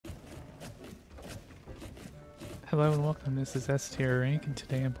Hello and welcome, this is S tier rank, and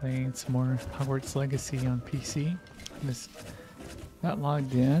today I'm playing some more Hogwarts Legacy on PC. Just got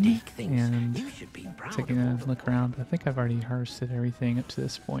logged in and taking a look around. I think I've already harvested everything up to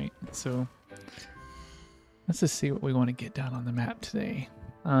this point, so let's just see what we want to get down on the map today.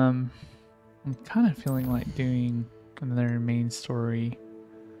 I'm kind of feeling like doing another main story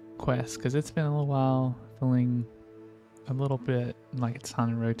quest, because it's been a little while, feeling a little bit like it's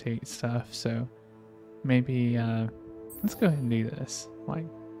on rotate stuff, so maybe let's go ahead and do this. Why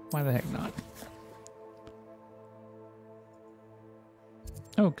the heck not?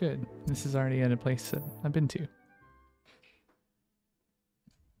 Oh good, this is already at a place that I've been to.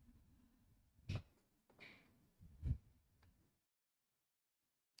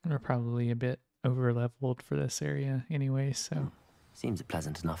 We're probably a bit over leveled for this area anyway, so seems a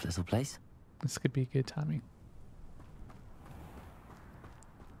pleasant enough little place. This could be good timing.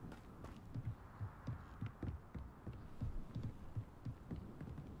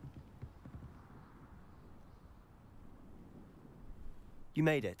 You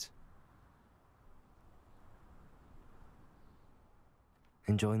made it.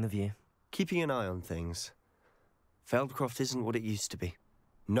 Enjoying the view? Keeping an eye on things. Feldcroft isn't what it used to be.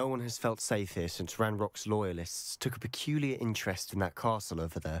 No one has felt safe here since Ranrock's loyalists took a peculiar interest in that castle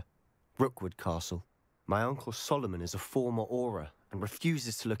over there. Rookwood Castle. My uncle Solomon is a former Auror and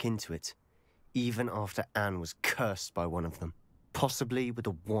refuses to look into it, even after Anne was cursed by one of them. Possibly with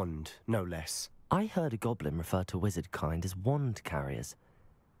a wand, no less. I heard a goblin refer to wizard kind as wand carriers.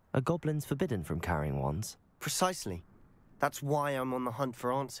 Are goblins forbidden from carrying wands? Precisely. That's why I'm on the hunt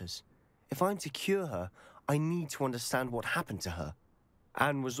for answers. If I'm to cure her, I need to understand what happened to her.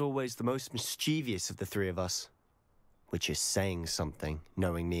 Anne was always the most mischievous of the three of us. Which is saying something,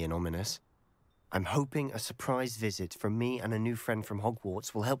 knowing me and Ominous. I'm hoping a surprise visit from me and a new friend from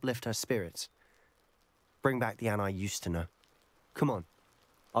Hogwarts will help lift her spirits. Bring back the Anne I used to know. Come on,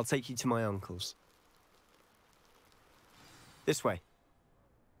 I'll take you to my uncle's. This way.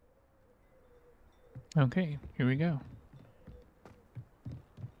 Okay, here we go.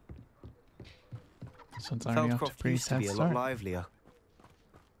 So it's already off to a Feldcroft pretty used to sad be a lot start. livelier.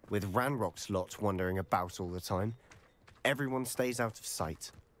 With Ranrock's lot wandering about all the time, everyone stays out of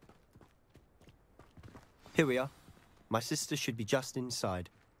sight. Here we are. My sister should be just inside.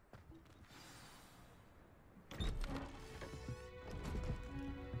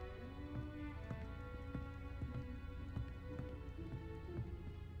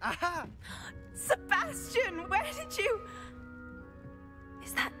 Aha! Sebastian, where did you...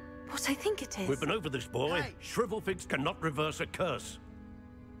 Is that what I think it is? We've been over this, boy. Hey. Shrivelfigs cannot reverse a curse.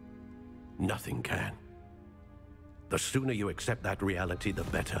 Nothing can. The sooner you accept that reality, the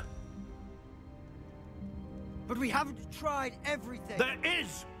better. But we haven't tried everything. There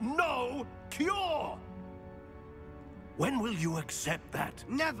is no cure! When will you accept that?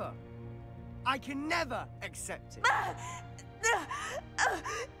 Never. I can never accept it.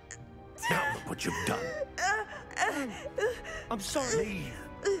 Now look what you've done. I'm sorry.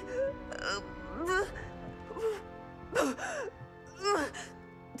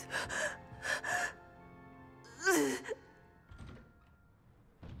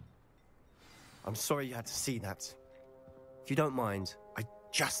 I'm sorry you had to see that. If you don't mind, I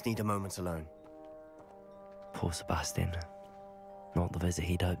just need a moment alone. Poor Sebastian. Not the visit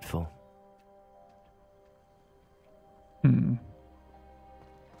he'd hoped for.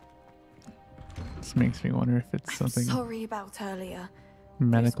 This makes me wonder if it's something Sorry about earlier.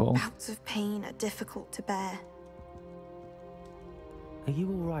 medical. Those bouts of pain are difficult to bear. Are you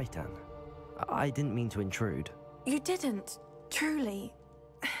all right, Anne? I didn't mean to intrude. You didn't, truly.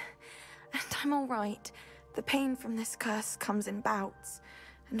 And I'm all right. The pain from this curse comes in bouts,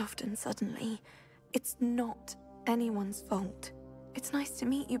 and often suddenly. It's not anyone's fault. It's nice to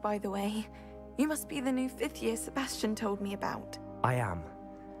meet you, by the way. You must be the new 5th year Sebastian told me about. I am.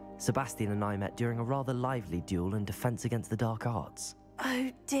 Sebastian and I met during a rather lively duel in defense against the dark arts.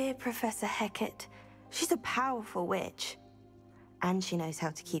 Oh, dear Professor Hecat. She's a powerful witch. And she knows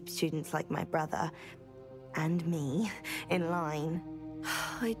how to keep students like my brother, and me, in line.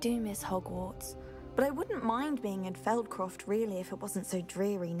 I do miss Hogwarts, but I wouldn't mind being in Feldcroft, really, if it wasn't so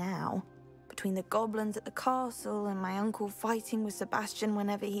dreary now. Between the goblins at the castle and my uncle fighting with Sebastian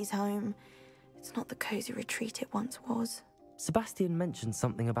whenever he's home, it's not the cozy retreat it once was. Sebastian mentioned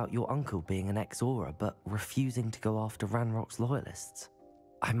something about your uncle being an ex-Auror, but refusing to go after Ranrock's loyalists.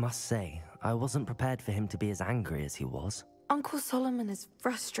 I must say, I wasn't prepared for him to be as angry as he was. Uncle Solomon is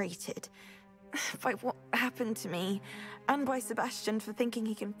frustrated by what happened to me, and by Sebastian for thinking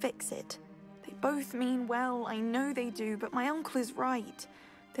he can fix it. They both mean well, I know they do, but my uncle is right.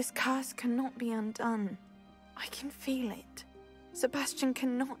 This curse cannot be undone. I can feel it. Sebastian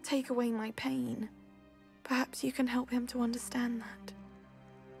cannot take away my pain. Perhaps you can help him to understand that.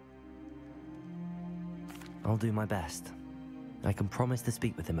 I'll do my best. I can promise to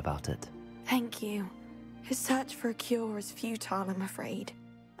speak with him about it. Thank you. His search for a cure is futile, I'm afraid.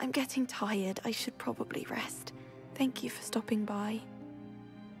 I'm getting tired. I should probably rest. Thank you for stopping by.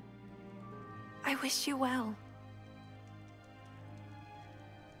 I wish you well.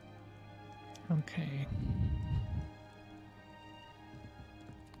 Okay.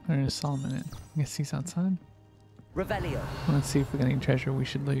 There's Solomon. I guess he's outside. Revelio. Let's see if we got any treasure we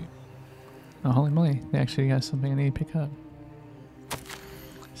should loot. Oh, holy moly. They actually got something I need to pick up.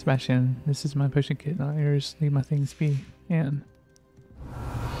 Sebastian, this is my potion kit, not yours. Leave my things be. And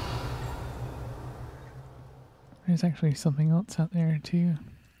there's actually something else out there, too.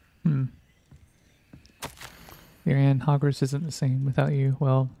 Dear Anne, Hogwarts isn't the same without you.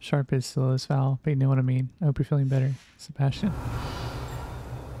 Well, sharp is still as foul, but you know what I mean. I hope you're feeling better, Sebastian.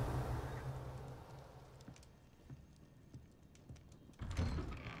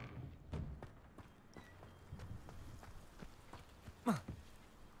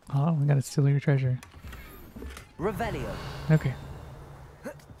 Oh, we gotta steal your treasure. Revelio. Okay.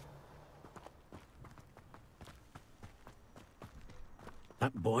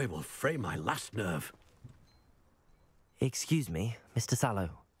 That boy will fray my last nerve. Excuse me, Mr.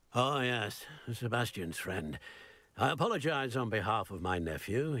 Sallow. Oh, yes, Sebastian's friend. I apologize on behalf of my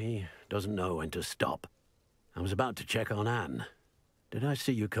nephew. He doesn't know when to stop. I was about to check on Anne. Did I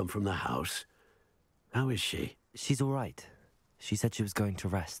see you come from the house? How is she? She's all right. She said she was going to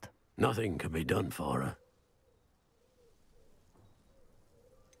rest. Nothing can be done for her.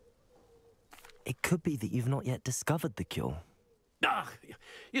 It could be that you've not yet discovered the cure. Ah,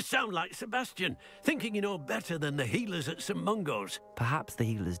 you sound like Sebastian, thinking you know better than the healers at St. Mungo's. Perhaps the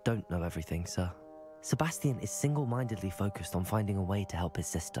healers don't know everything, sir. Sebastian is single-mindedly focused on finding a way to help his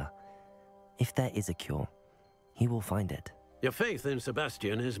sister. If there is a cure, he will find it. Your faith in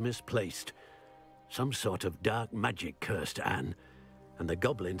Sebastian is misplaced. Some sort of dark magic cursed Anne, and the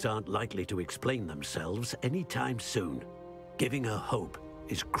goblins aren't likely to explain themselves anytime soon. Giving her hope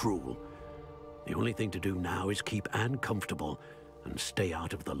is cruel. The only thing to do now is keep Anne comfortable and stay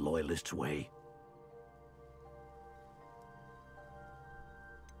out of the Loyalists' way.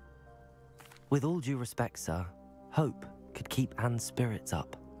 With all due respect, sir, hope could keep Anne's spirits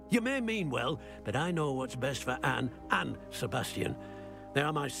up. You may mean well, but I know what's best for Anne and Sebastian. They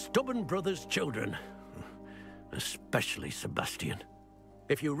are my stubborn brother's children. Especially Sebastian.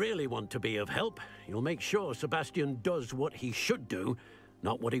 If you really want to be of help, you'll make sure Sebastian does what he should do,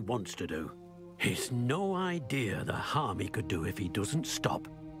 not what he wants to do. He's no idea the harm he could do if he doesn't stop.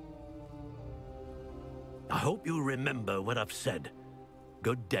 I hope you'll remember what I've said.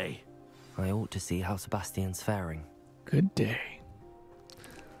 Good day. I ought to see how Sebastian's faring. Good day.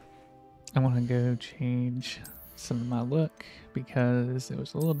 I want to go change some of my look because it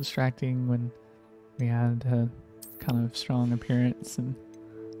was a little distracting when we had a kind of strong appearance and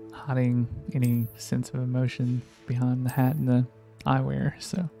hiding any sense of emotion behind the hat and the eyewear.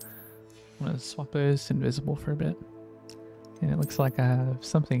 So I'm going to swap those to invisible for a bit. And it looks like I have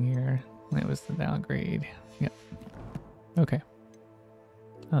something here. It was the downgrade. Yep. Okay.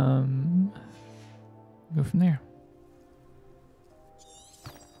 Go from there.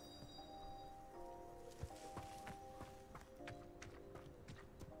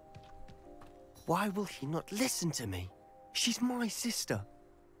 Why will he not listen to me? She's my sister.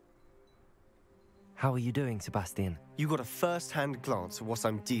 How are you doing, Sebastian? You got a first-hand glance at what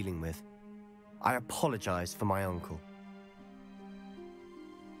I'm dealing with. I apologize for my uncle.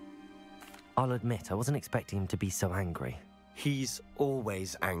 I'll admit, I wasn't expecting him to be so angry. He's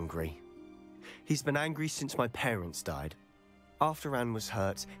always angry. He's been angry since my parents died. After Anne was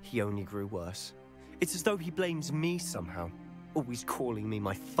hurt, he only grew worse. It's as though he blames me somehow, always calling me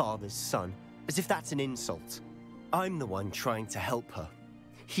my father's son, as if that's an insult. I'm the one trying to help her.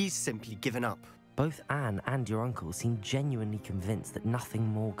 He's simply given up. Both Anne and your uncle seem genuinely convinced that nothing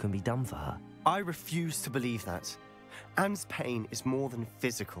more can be done for her. I refuse to believe that. Anne's pain is more than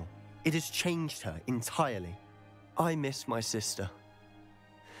physical. It has changed her entirely. I miss my sister.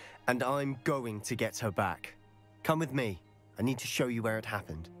 And I'm going to get her back. Come with me. I need to show you where it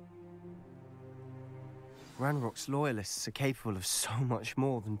happened. Ranrock's Loyalists are capable of so much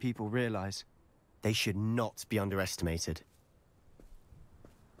more than people realize. They should not be underestimated.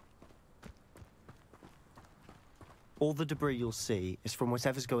 All the debris you'll see is from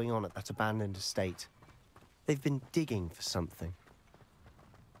whatever's going on at that abandoned estate. They've been digging for something.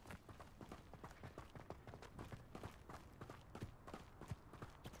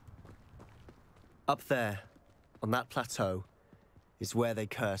 Up there, on that plateau, is where they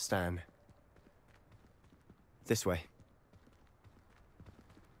cursed Anne. This way.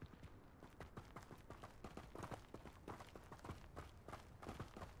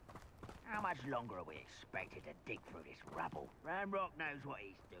 How much longer are we expected to dig through this rubble? Ranrock knows what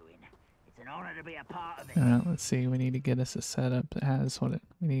he's doing. It's an honor to be a part of it. Alright, let's see. We need to get us a setup that has what it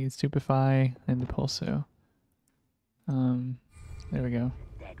we need: Stupefy and Depulso. There we go.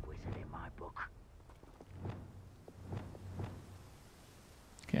 Dead wizard in my book.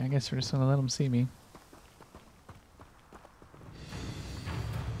 Okay, I guess we're just gonna let them see me.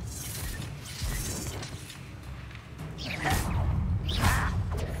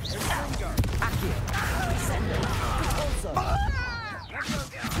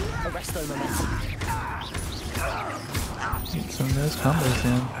 Get some of those combos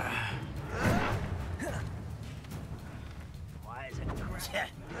in.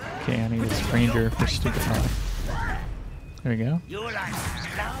 Okay, I need a Stranger for Stupefy. There we go. Oh,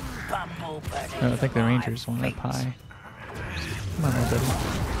 I think the Rangers want up high. Come on, little buddy.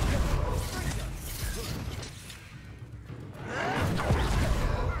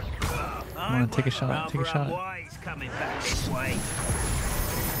 Come on, take a shot, take a shot.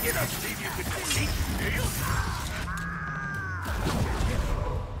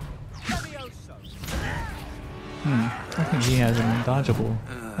 I think he has an undodgeable,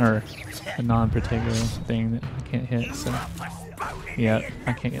 or a non-Protego thing that I can't hit, so yeah,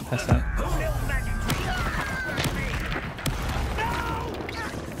 I can't get past that.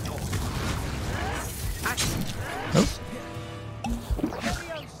 Nope.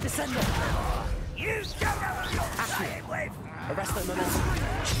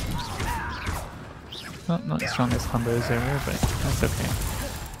 Well, not the strongest combos ever, but that's okay.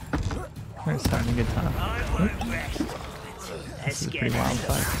 We're just having a good time. Oop. This is a pretty wild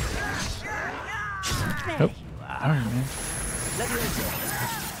fight. Oh, darn, man. I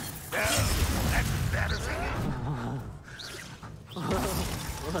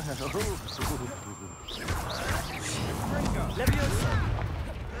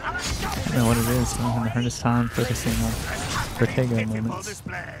don't know what it is, I'm having the hardest time focusing on Protego moments.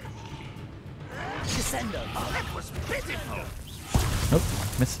 Nope,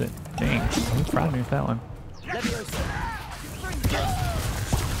 missed it. Dang, he fried me with that one.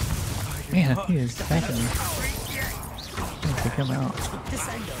 Man, he is attacking me. I need to take him out.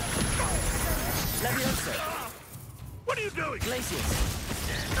 What are you doing?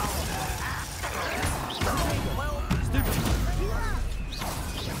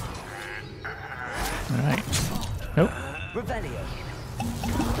 Alright. Nope.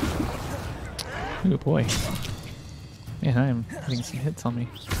 Ooh, boy. Man, I am getting some hits on me.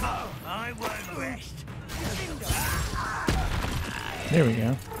 I won't rest. There we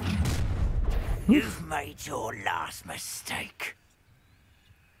go. You've made your last mistake.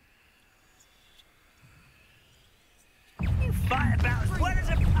 You fight about as well as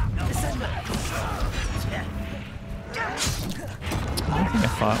a pup. I think I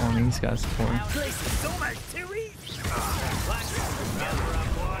fought one of these guys before. It's almost too easy.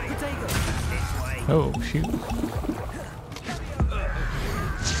 Oh, shoot.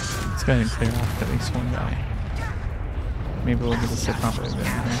 Let's go ahead and clear off at least one guy. Maybe we'll get a sick combo in here.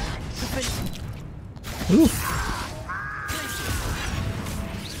 Ooh! It's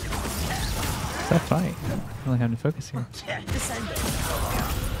that fight. I'm really having to focus here.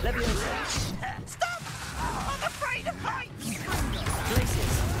 Stop! I'm afraid of heights!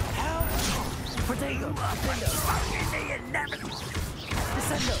 Places. Help! Protego! It's the inevitable!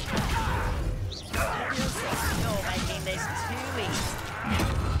 Descendo! You're making this too easy.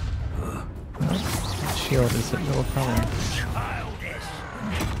 Shield is a little problem. Childish!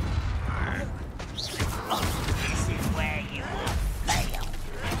 This is where you will fail.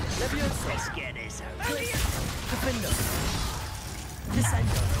 Let's get this over. Defendo!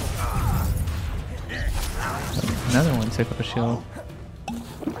 Descendo! Another one took up a shield.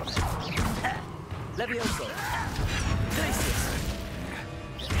 Levioso! Glacius!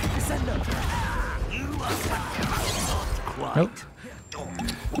 Descendo! You are quite. Nope.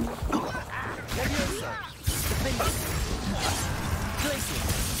 Levioso! Defendo! Glacius!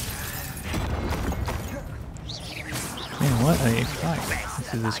 Man, what a fight. This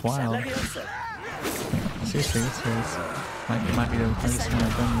is just wild. Levioso! Seriously, this is it might be the hardest one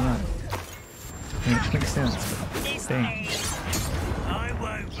I've done yet. I mean, which makes sense, but dang. I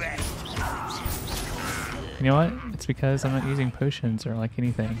won't rest. You know what? It's because I'm not using potions or like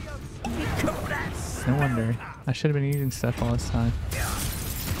anything. No wonder. I should have been using stuff all this time.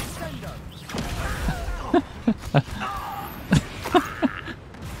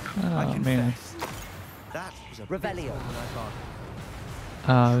 Oh man. That was a Revelio.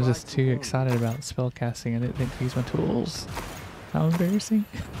 I was just too excited about spellcasting. I didn't think to use my tools. How embarrassing.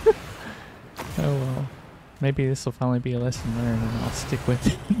 Oh well. Maybe this will finally be a lesson learned and I'll stick with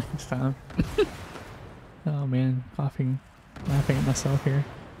it next time. Oh man, laughing at myself here.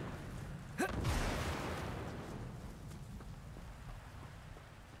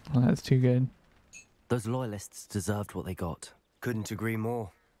 Well, that's too good. Those loyalists deserved what they got. Couldn't agree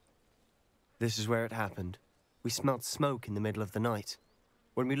more. This is where it happened. We smelled smoke in the middle of the night.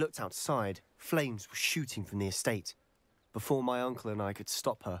 When we looked outside, flames were shooting from the estate. Before my uncle and I could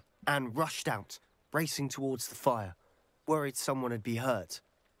stop her, Anne rushed out, racing towards the fire, worried someone had been hurt.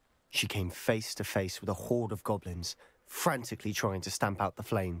 She came face to face with a horde of goblins, frantically trying to stamp out the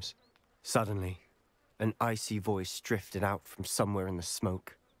flames. Suddenly, an icy voice drifted out from somewhere in the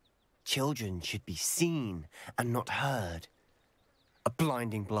smoke. Children should be seen and not heard. A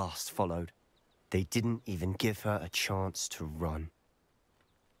blinding blast followed. They didn't even give her a chance to run.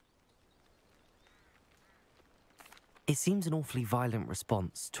 It seems an awfully violent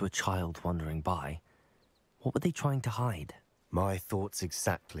response to a child wandering by. What were they trying to hide? My thoughts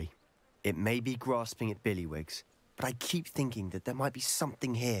exactly. It may be grasping at Billywigs, but I keep thinking that there might be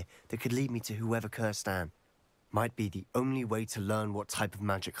something here that could lead me to whoever cursed Anne. Might be the only way to learn what type of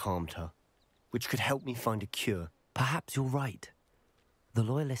magic harmed her, which could help me find a cure. Perhaps you're right. The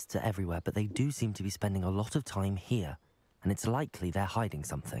Loyalists are everywhere, but they do seem to be spending a lot of time here, and it's likely they're hiding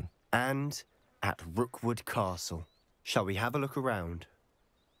something. And at Rookwood Castle. Shall we have a look around?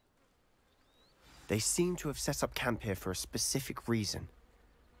 They seem to have set up camp here for a specific reason.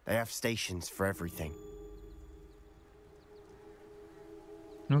 They have stations for everything.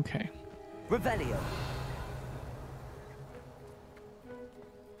 Okay. Revelio.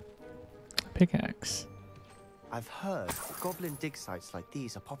 Pickaxe. I've heard goblin dig sites like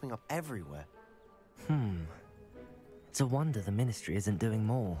these are popping up everywhere. It's a wonder the Ministry isn't doing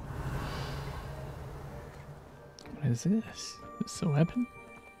more. What is this? Is this a weapon?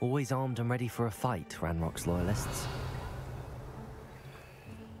 Always armed and ready for a fight, Ranrock's Loyalists.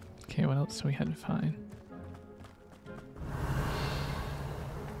 Okay, what else do we have to find?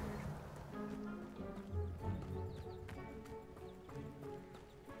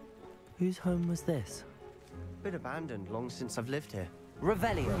 Whose home was this? Been abandoned long since I've lived here.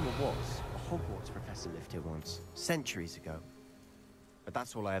 Revelio. Rumor was a Hogwarts professor lived here once, centuries ago. But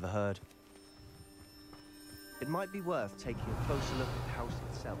that's all I ever heard. It might be worth taking a closer look at the house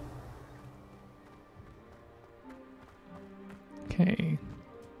itself. Okay.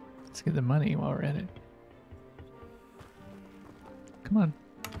 Let's get the money while we're at it. Come on.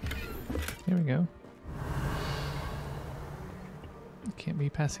 There we go. Can't be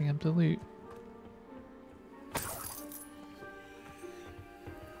passing up the loot.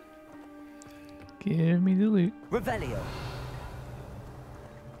 Give me the loot. Revelio.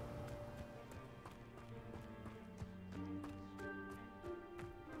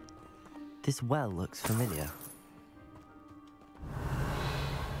 This well looks familiar.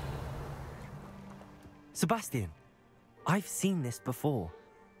 Sebastian, I've seen this before.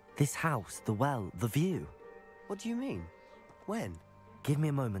 This house, the well, the view. What do you mean? When? Give me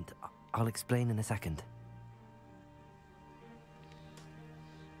a moment. I'll explain in a second.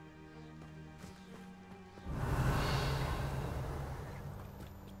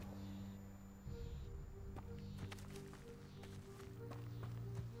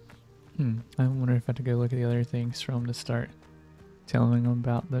 I wonder if I have to go look at the other things from the start. Telling them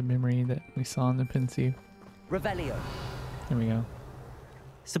about the memory that we saw in the pensieve. Revelio. There we go.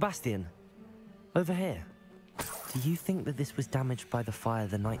 Sebastian, over here. Do you think that this was damaged by the fire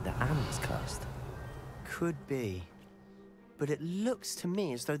the night that Anne was cursed? Could be. But it looks to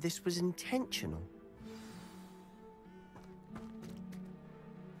me as though this was intentional.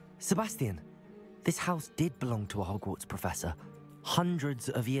 Sebastian, this house did belong to a Hogwarts professor, hundreds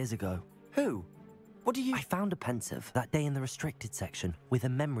of years ago. Who? What do you... I found a pensieve that day in the restricted section with a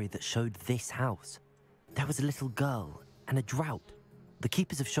memory that showed this house. There was a little girl and a drought. The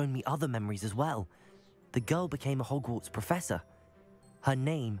keepers have shown me other memories as well. The girl became a Hogwarts professor. Her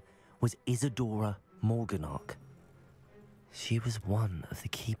name was Isadora Morganark. She was one of the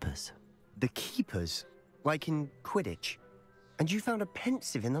keepers. The keepers? Like in Quidditch? And you found a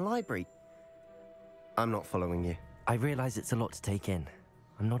pensieve in the library? I'm not following you. I realize it's a lot to take in.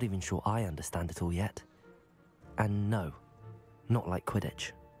 I'm not even sure I understand it all yet. And no, not like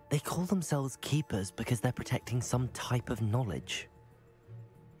Quidditch. They call themselves keepers because they're protecting some type of knowledge.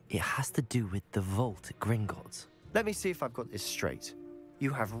 It has to do with the vault at Gringotts. Let me see if I've got this straight. You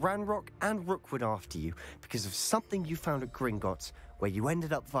have Ranrock and Rookwood after you because of something you found at Gringotts where you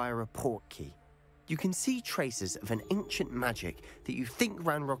ended up via a port key. You can see traces of an ancient magic that you think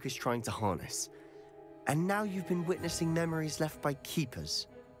Ranrock is trying to harness. And now you've been witnessing memories left by keepers.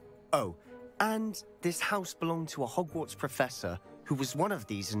 Oh, and this house belonged to a Hogwarts professor who was one of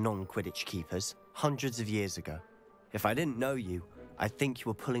these non-Quidditch keepers hundreds of years ago. If I didn't know you, I'd think you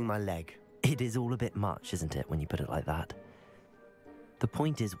were pulling my leg. It is all a bit much, isn't it, when you put it like that? The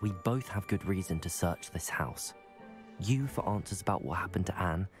point is, we both have good reason to search this house. You for answers about what happened to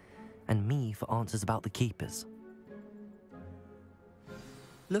Anne, and me for answers about the keepers.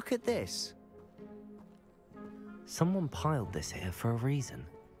 Look at this. Someone piled this here for a reason.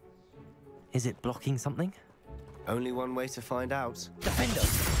 Is it blocking something? Only one way to find out. Defender!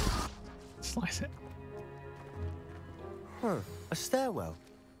 Slice it. Huh, a stairwell.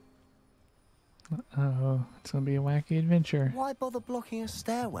 Uh-oh, it's gonna be a wacky adventure. Why bother blocking a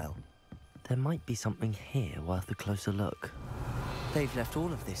stairwell? There might be something here worth a closer look. They've left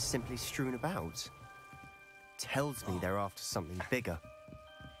all of this simply strewn about. Tells me they're after something bigger.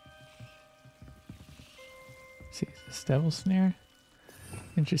 See, this devil snare?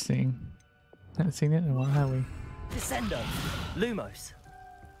 Interesting. Haven't seen it in a while, have we? Descendo! Lumos!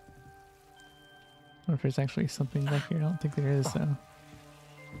 I wonder if there's actually something back here. I don't think there is, though.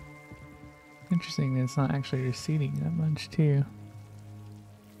 Interesting that it's not actually receding that much, too.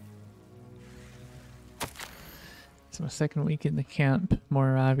 It's my second week in the camp.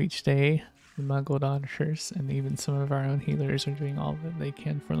 More arrive each day. The Muggle auditors and even some of our own healers are doing all that they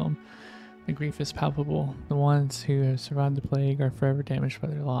can for them. The grief is palpable. The ones who have survived the plague are forever damaged by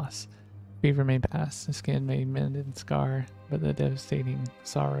their loss. Fever may pass, the skin may mend and scar, but the devastating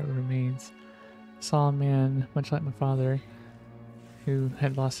sorrow remains. I saw a man, much like my father, who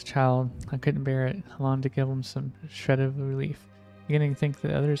had lost a child. I couldn't bear it. I longed to give him some shred of relief. Beginning to think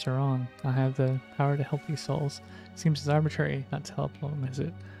that others are wrong. I have the power to help these souls. It seems as arbitrary not to help them as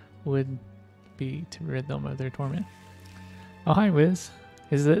it would be to rid them of their torment. Oh, hi, Wiz.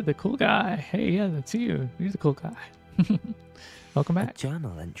 Is it the cool guy? Hey, yeah, that's you. You're the cool guy. Welcome back. A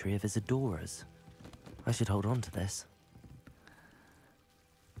journal entry of Isadora's. I should hold on to this.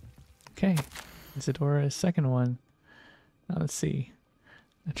 Okay. Isadora's second one. Now let's see.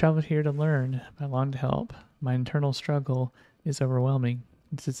 I traveled here to learn. I long to help. My internal struggle is overwhelming.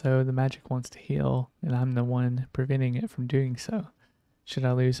 It's as though the magic wants to heal, and I'm the one preventing it from doing so. Should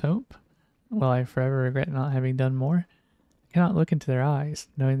I lose hope? Will I forever regret not having done more? I cannot look into their eyes,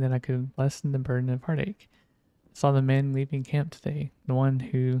 knowing that I could lessen the burden of heartache. I saw the man leaving camp today, the one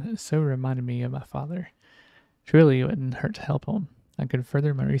who so reminded me of my father. Truly, it wouldn't hurt to help him. I could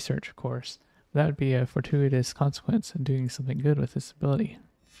further my research, of course. That would be a fortuitous consequence of doing something good with this ability.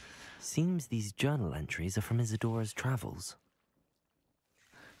 Seems these journal entries are from Isadora's travels.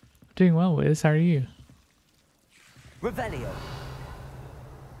 I'm doing well, Wiz. How are you? Revelio!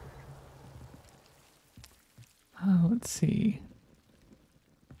 Oh, let's see.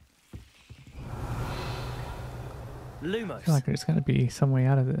 Lumos! I feel like there's got to be some way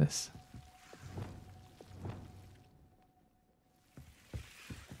out of this.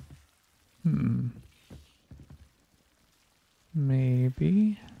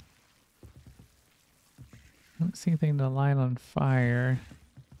 Maybe. I don't see anything to light on fire.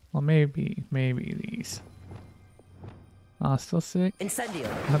 Well, maybe these. Oh, still sick? Incendio!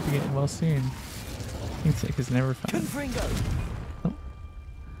 I hope you're getting well soon. Being sick is never fun. Confringo! Oh.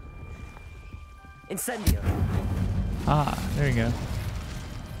 Incendio! Ah, there you go.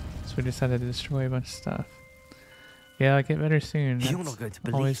 So we just had to destroy a bunch of stuff. Yeah, I'll get better soon. You're That's not going to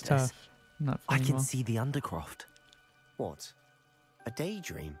believe always this. tough. Not I feeling can well. see the Undercroft. What? A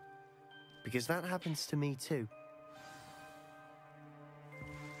daydream? Because that happens to me too.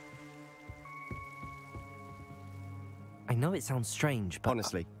 I know it sounds strange, but...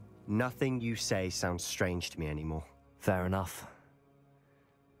 Honestly, nothing you say sounds strange to me anymore. Fair enough.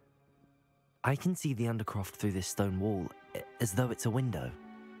 I can see the Undercroft through this stone wall, as though it's a window.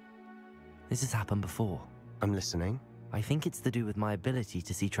 This has happened before. I'm listening. I think it's to do with my ability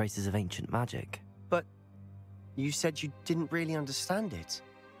to see traces of ancient magic. But you said you didn't really understand it,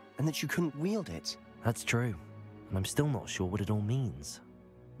 and that you couldn't wield it. That's true, and I'm still not sure what it all means.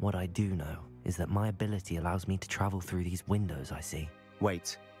 What I do know is that my ability allows me to travel through these windows I see.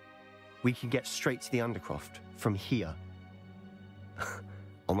 Wait. We can get straight to the Undercroft from here.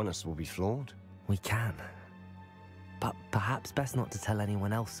 Ominous will be flawed. We can. But perhaps best not to tell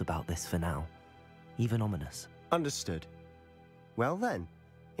anyone else about this for now. Even Ominous. Understood. Well then,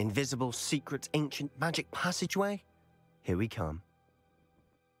 invisible, secret, ancient magic passageway? Here we come.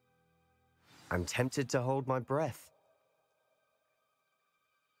 I'm tempted to hold my breath.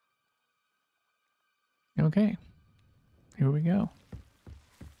 Okay. Here we go.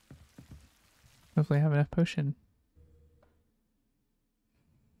 Hopefully I have enough potion.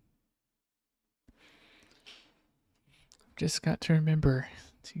 Just got to remember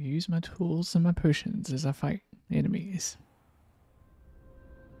to use my tools and my potions as I fight enemies.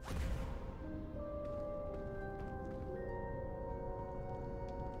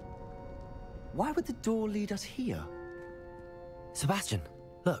 Why would the door lead us here? Sebastian,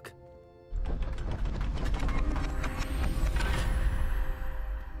 look.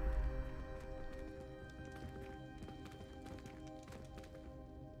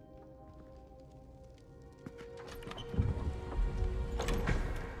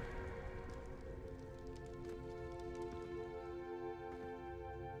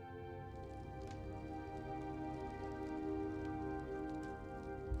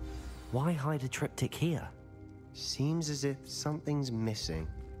 Why hide a triptych here? Seems as if something's missing.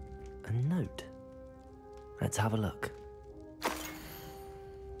 A note. Let's have a look.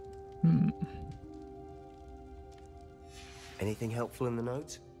 Anything helpful in the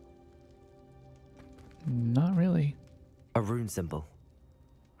note? Not really. A rune symbol.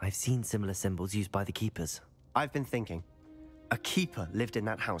 I've seen similar symbols used by the keepers. I've been thinking. A keeper lived in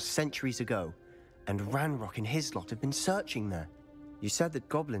that house centuries ago, and Ranrock and his lot have been searching there. You said that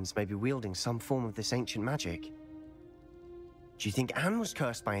goblins may be wielding some form of this ancient magic. Do you think Anne was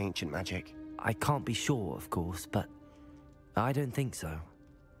cursed by ancient magic? I can't be sure, of course, but I don't think so.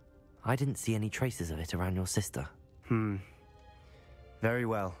 I didn't see any traces of it around your sister. Very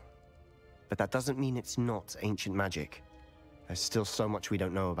well. But that doesn't mean it's not ancient magic. There's still so much we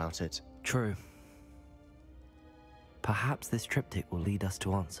don't know about it. True. Perhaps this triptych will lead us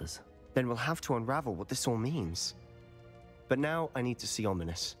to answers. Then we'll have to unravel what this all means. But now I need to see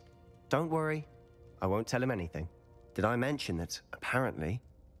Ominous. Don't worry, I won't tell him anything. Did I mention that, apparently,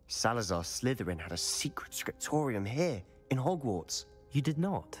 Salazar Slytherin had a secret scriptorium here, in Hogwarts? You did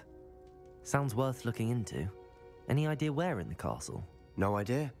not? Sounds worth looking into. Any idea where in the castle? No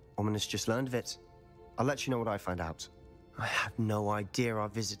idea. Ominous just learned of it. I'll let you know what I find out. I had no idea our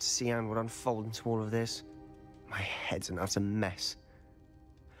visit to Cian would unfold into all of this. My head's an utter mess.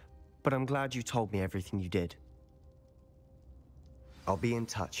 But I'm glad you told me everything you did. I'll be in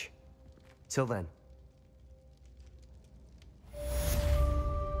touch. Till then.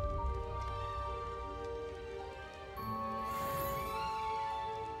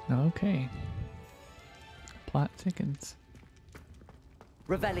 Okay. Plot thickens.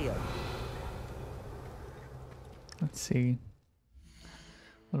 Revelio. Let's see.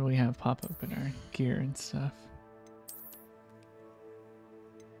 What do we have pop up in our gear and stuff?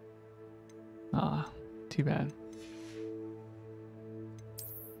 Ah, too bad.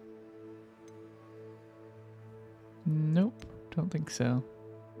 Nope, don't think so.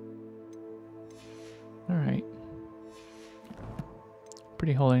 Alright.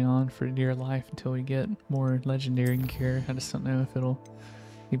 Pretty holding on for dear life until we get more legendary gear. I just don't know if it'll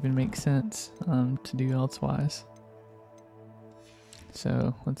even make sense to do elsewise.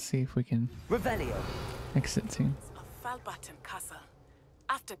 So let's see if we can Revelio. Exit soon. Of Falbatum Castle.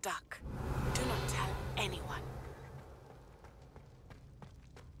 After dark. Do not tell anyone.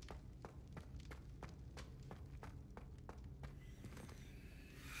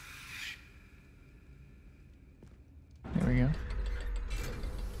 There we go.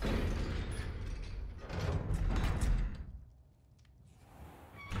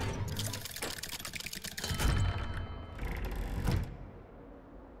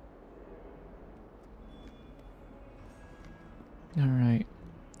 All right,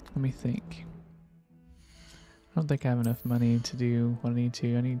 let me think. I don't think I have enough money to do what I need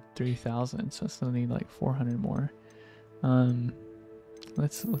to. I need 3,000, so I still need like 400 more.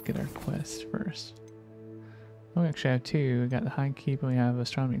 Let's look at our quest first. Oh, we actually have two. We got the High Keep and we have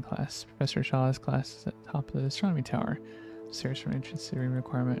astronomy class. Professor Shaw's class is at the top of the astronomy tower. Stairs from entrance to the room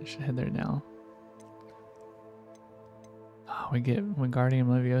requirement. Should head there now. Oh, we get Wingardium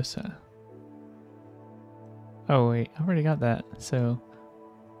Leviosa. Oh wait, I've already got that. So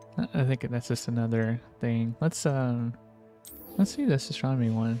I think that's just another thing. Let's do this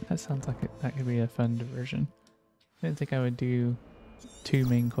astronomy one. That sounds like that could be a fun diversion. I didn't think I would do 2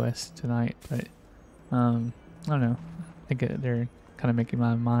 main quests tonight, but I don't know. I think they're kind of making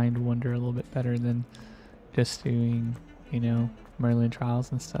my mind wander a little bit better than just doing, you know, Merlin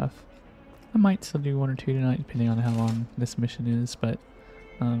trials and stuff. I might still do 1 or 2 tonight, depending on how long this mission is, but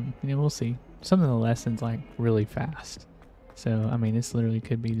you know, we'll see. Some of the lessons like really fast, so I mean, this literally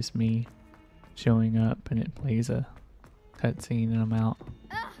could be just me showing up and it plays a cutscene and I'm out.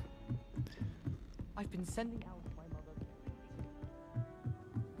 I've been sending out my mother.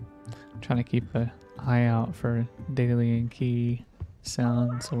 Trying to keep an eye out for daily and key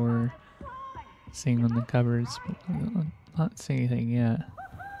sounds or seeing on the covers, but not seeing anything yet.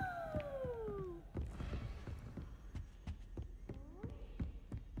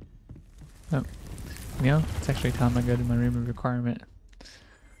 Oh, you know, it's actually time I go to my room of requirement.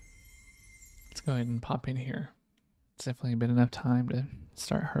 Let's go ahead and pop in here. It's definitely been enough time to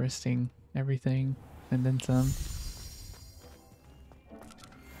start harvesting everything and then some.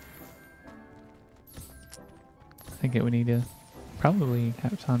 I think we need to probably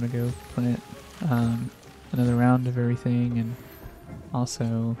have time to go plant another round of everything, and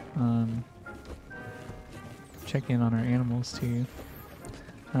also check in on our animals too.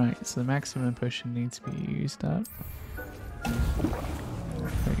 Alright, so the maximum potion needs to be used up.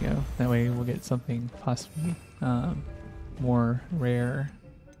 There we go. That way we'll get something possibly more rare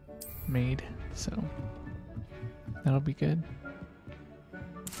made, so that'll be good.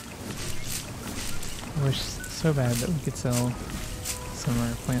 I wish so bad that we could sell some of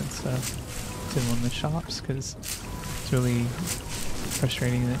our plant stuff to one of the shops, because it's really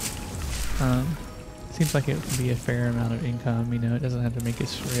frustrating that it seems like it would be a fair amount of income, you know, it doesn't have to make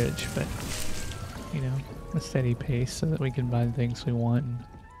us rich, but, you know, a steady pace so that we can buy the things we want and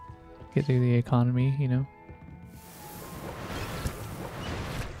get through the economy, you know.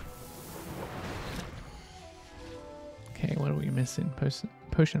 Okay, what are we missing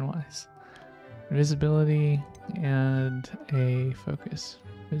potion-wise? Invisibility and a focus.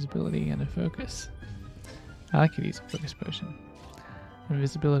 Visibility and a focus. I could use a focus potion.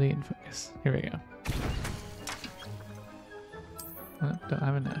 Invisibility and focus. Here we go. Oh, don't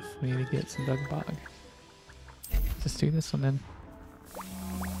have enough. We need to get some Dug Bog. Let's do this one then.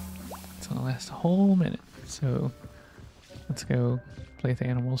 It's gonna last a whole minute. So let's go play with the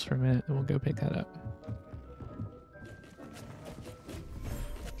animals for a minute, then we'll go pick that up.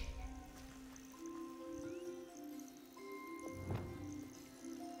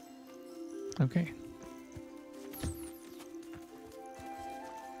 Okay.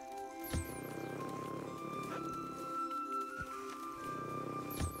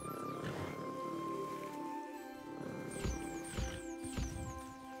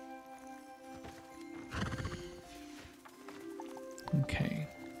 Okay.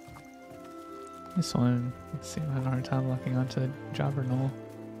 This one, let's see, I'm having a hard time locking onto the Jobber Knoll.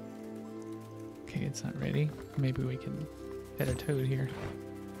 Okay, it's not ready. Maybe we can hit a toad here.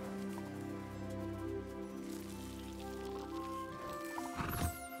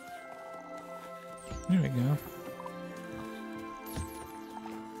 There we go.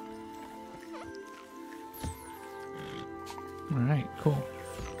 Alright, cool.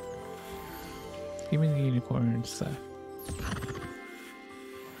 Give me the unicorn stuff.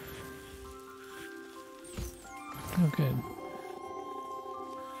 Oh, good.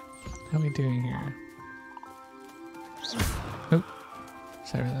 How are we doing here? Oh,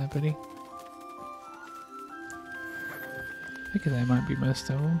 sorry for that, buddy. I think that might be most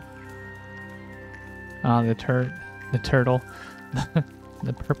of them. Ah, the turtle.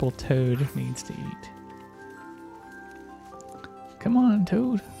 The purple toad needs to eat. Come on,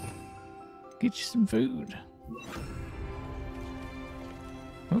 toad. Get you some food.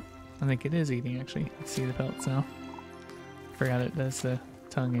 Oh, I think it is eating, actually. I see the pelts now. Forgot it does the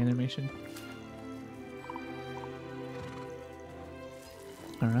tongue animation.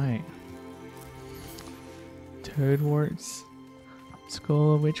 Alright. Toadwarts.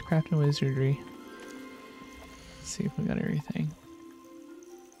 School of Witchcraft and Wizardry. Let's see if we got everything.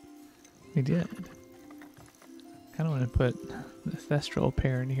 We did. Kind of want to put the Thestral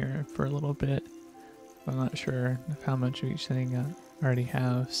pair in here for a little bit. I'm not sure of how much of each thing I already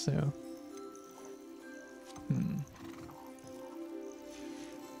have, so...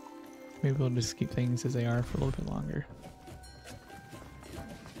 Maybe we'll just keep things as they are for a little bit longer.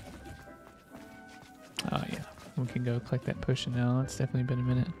 Oh yeah, we can go collect that potion now. It's definitely been a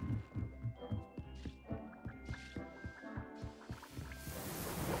minute.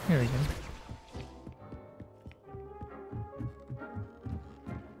 Here we go.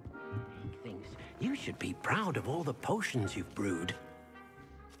 Thinks you should be proud of all the potions you've brewed.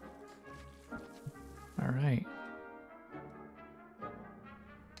 All right.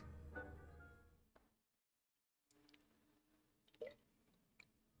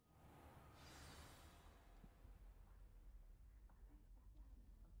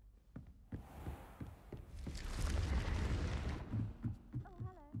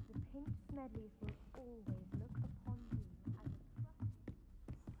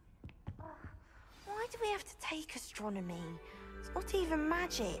 Why do we have to take astronomy? It's not even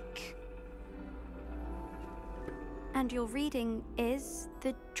magic. And your reading is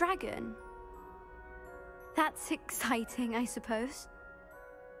the dragon. That's exciting, I suppose.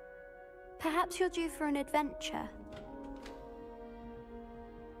 Perhaps you're due for an adventure.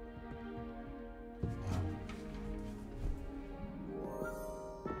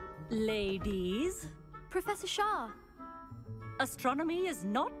 Ladies, Professor Shah. astronomy is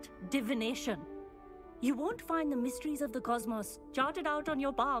not divination. You won't find the mysteries of the cosmos charted out on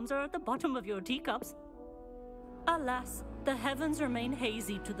your palms or at the bottom of your teacups. Alas, the heavens remain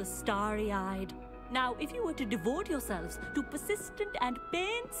hazy to the starry-eyed. Now, if you were to devote yourselves to persistent and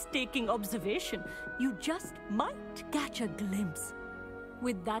painstaking observation, you just might catch a glimpse.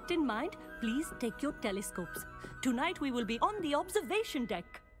 With that in mind, please take your telescopes. Tonight we will be on the observation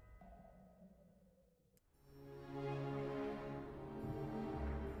deck.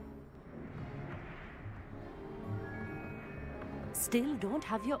 Still don't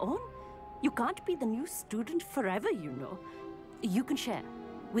have your own? You can't be the new student forever, you know. You can share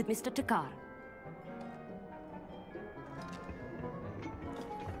with Mr. Takar.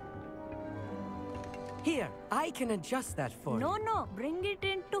 Here, I can adjust that for you. No, bring it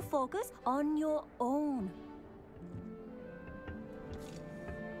into focus on your own.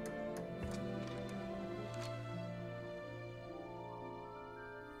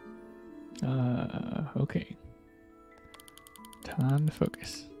 Okay. Time to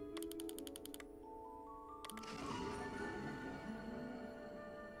focus.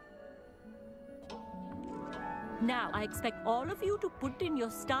 Now, I expect all of you to put in your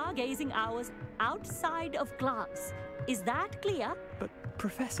stargazing hours outside of class. Is that clear? But,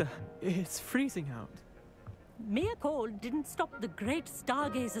 Professor, it's freezing out. Mere cold didn't stop the great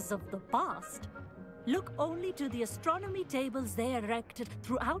stargazers of the past. Look only to the astronomy tables they erected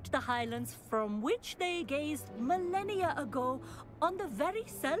throughout the highlands from which they gazed millennia ago on the very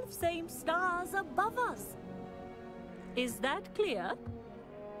self-same stars above us. Is that clear?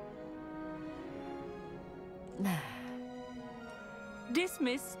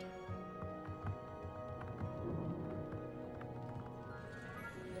 Dismissed.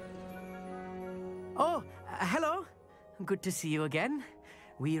 Oh, hello. Good to see you again.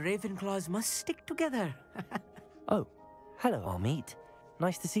 We Ravenclaws must stick together. Oh, hello, Amit.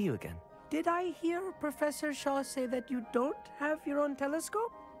 Nice to see you again. Did I hear Professor Shaw say that you don't have your own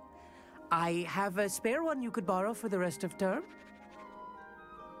telescope? I have a spare one you could borrow for the rest of term.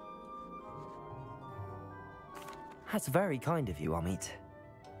 That's very kind of you, Amit.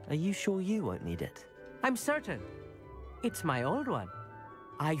 Are you sure you won't need it? I'm certain. It's my old one.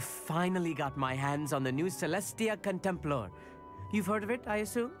 I finally got my hands on the new Celestia Contemplar. You've heard of it, I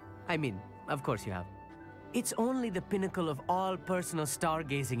assume? I mean, of course you have. It's only the pinnacle of all personal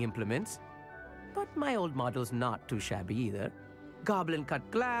stargazing implements. But my old model's not too shabby either. Goblin-cut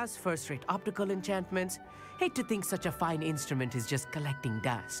glass, first-rate optical enchantments. Hate to think such a fine instrument is just collecting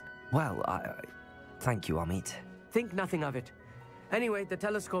dust. Well, thank you, Amit. Think nothing of it. Anyway, the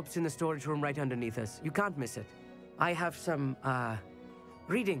telescope's in the storage room right underneath us. You can't miss it. I have some,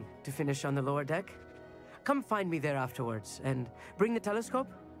 reading to finish on the lower deck. Come find me there afterwards, and bring the telescope.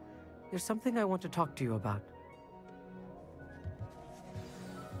 There's something I want to talk to you about.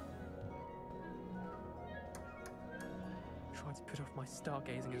 Tried to put off my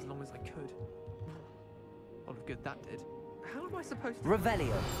stargazing as long as I could. All of good that did. How am I supposed to... Revelio.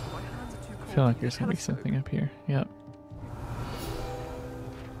 My hands are too cold. I feel like there's gonna be something up here. Yep.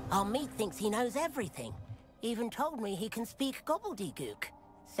 Amit thinks he knows everything. Even told me he can speak gobbledygook.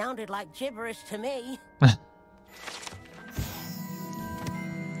 Sounded like gibberish to me.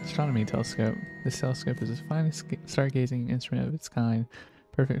 Astronomy telescope. This telescope is the finest stargazing instrument of its kind,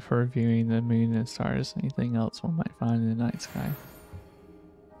 perfect for viewing the moon and stars, anything else one might find in the night sky.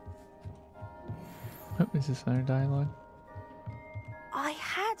 Oh, is this another dialogue? I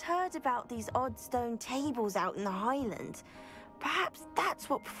had heard about these odd stone tables out in the Highland. Perhaps that's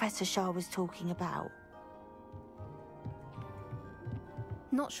what Professor Shah was talking about.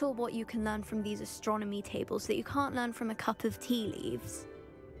 Not sure what you can learn from these astronomy tables that you can't learn from a cup of tea leaves.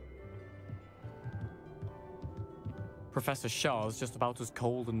 Professor Shah's just about as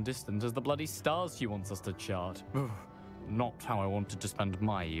cold and distant as the bloody stars she wants us to chart. Ugh, not how I wanted to spend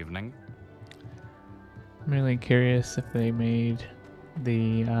my evening. I'm really curious if they made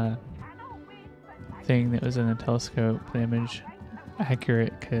the thing that was in the telescope, the image,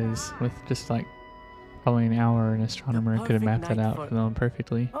 accurate, because with just like probably an hour, an astronomer could have mapped that out for them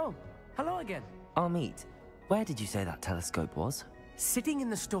perfectly. Oh, hello again. Amit, where did you say that telescope was? Sitting in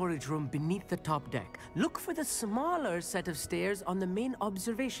the storage room beneath the top deck. Look for the smaller set of stairs on the main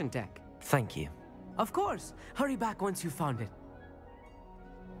observation deck. Thank you. Of course. Hurry back once you found it.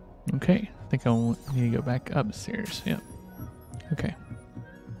 Okay, I think I'll need to go back upstairs. Yep. Okay.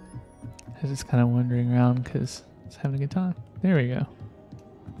 I was just kind of wandering around because I was having a good time. There we go.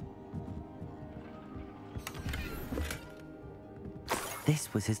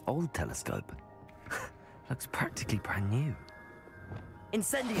 This was his old telescope. Looks practically brand new.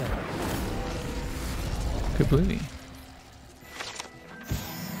 Incendio! Kablooey.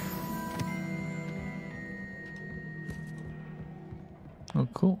 Oh,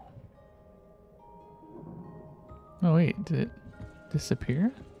 cool. Oh, wait, did it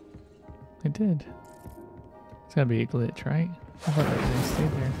disappear? It did. It's gotta be a glitch, right? I thought everything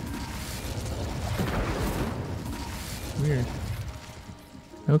stayed there. Weird.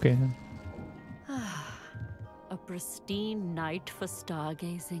 Okay, then. A pristine night for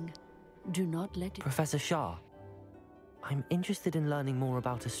stargazing. Do not let it... Professor Shah, I'm interested in learning more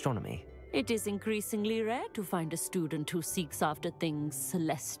about astronomy. It is increasingly rare to find a student who seeks after things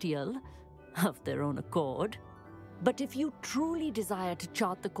celestial, of their own accord. But if you truly desire to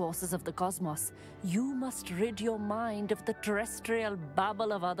chart the courses of the cosmos, you must rid your mind of the terrestrial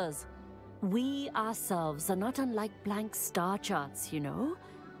babble of others. We ourselves are not unlike blank star charts, you know?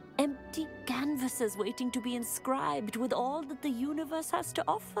 Empty canvases waiting to be inscribed with all that the universe has to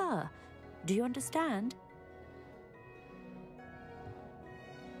offer. Do you understand?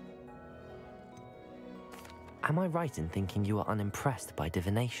 Am I right in thinking you are unimpressed by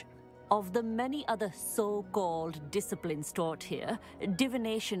divination? Of the many other so-called disciplines taught here,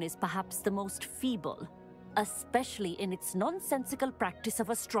 divination is perhaps the most feeble, especially in its nonsensical practice of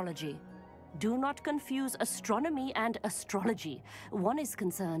astrology. Do not confuse astronomy and astrology. One is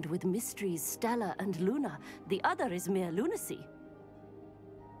concerned with mysteries stellar and lunar, the other is mere lunacy.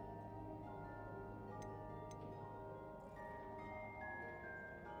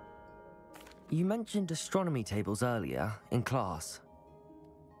 You mentioned astronomy tables earlier in class.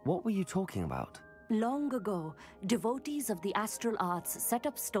 What were you talking about? Long ago, devotees of the astral arts set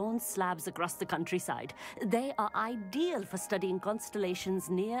up stone slabs across the countryside. They are ideal for studying constellations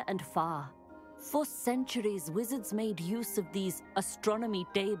near and far. For centuries, wizards made use of these astronomy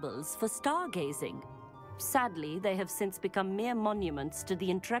tables for stargazing. Sadly, they have since become mere monuments to the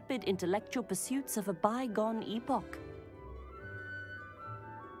intrepid intellectual pursuits of a bygone epoch.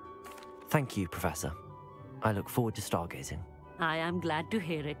 Thank you, Professor. I look forward to stargazing. I am glad to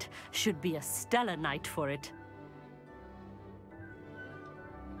hear it. Should be a stellar night for it.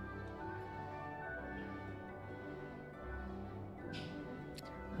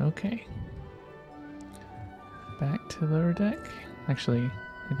 Okay. Back to the lower deck. Actually,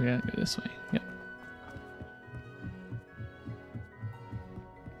 I think we gotta go this way. Yep.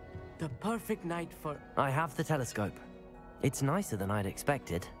 The perfect night for... I have the telescope. It's nicer than I'd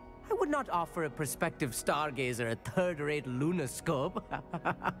expected. I would not offer a prospective stargazer a third-rate lunoscope.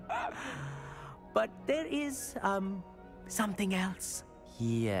 But there is, something else.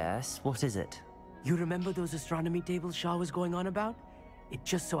 Yes, what is it? You remember those astronomy tables Shaw was going on about? It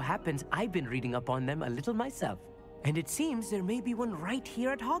just so happens I've been reading up on them a little myself. And it seems there may be one right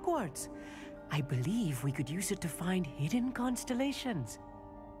here at Hogwarts. I believe we could use it to find hidden constellations.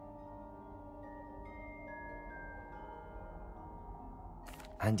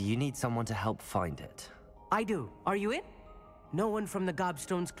 And you need someone to help find it. I do. Are you in? No one from the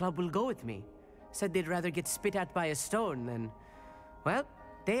Gobstones Club will go with me. Said they'd rather get spit at by a stone than... Well,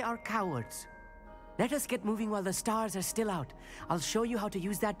 they are cowards. Let us get moving while the stars are still out. I'll show you how to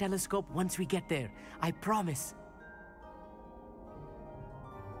use that telescope once we get there. I promise.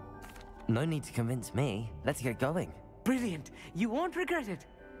 No need to convince me. Let's get going. Brilliant. You won't regret it.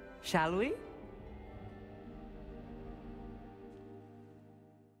 Shall we?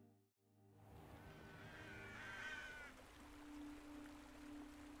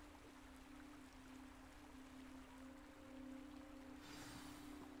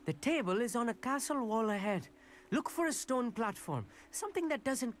 The table is on a castle wall ahead. Look for a stone platform, something that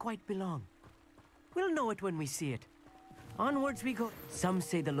doesn't quite belong. We'll know it when we see it. Onwards we go. Some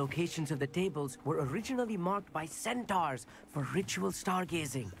say the locations of the tables were originally marked by centaurs for ritual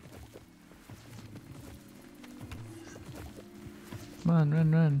stargazing. Come on,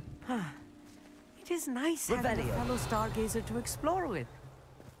 run, run. It is nice having a fellow stargazer to explore with.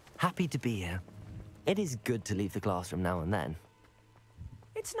 Happy to be here. It is good to leave the classroom now and then.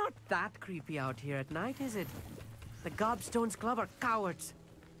 It's not that creepy out here at night, is it? The Gobstones Club are cowards.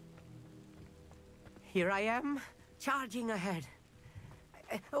 Here I am, charging ahead.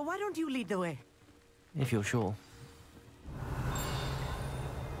 Why don't you lead the way? If you're sure.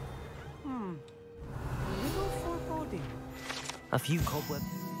 A little foreboding. A few cobwebs.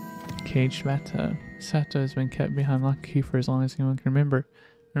 Caged bathtub. Sato has been kept behind lock and key for as long as anyone can remember.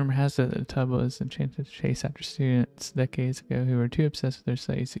 Rumor has it that the tub was enchanted to chase after students decades ago who were too obsessed with their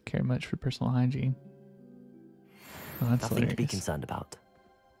studies to care much for personal hygiene. Oh, that's nothing hilarious. to be concerned about.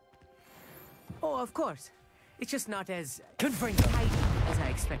 Oh, of course. It's just not as... Confringo. as I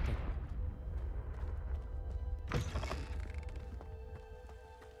expected.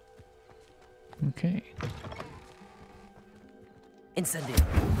 Okay. Incendio.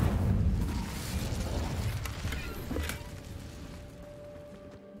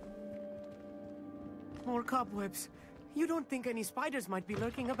 More cobwebs. You don't think any spiders might be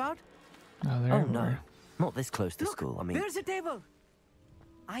lurking about? Oh, there Oh we no, are. not this close to Look, school. I mean, there's a table.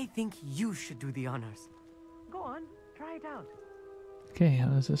 I think you should do the honors. Go on, try it out. Okay, how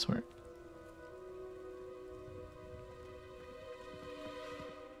does this work?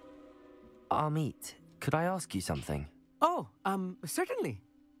 Amit, could I ask you something? Oh, certainly.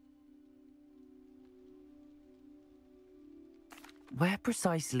 Where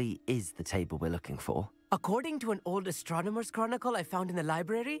precisely is the table we're looking for? According to an old astronomer's chronicle I found in the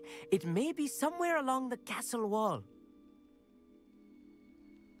library, it may be somewhere along the castle wall.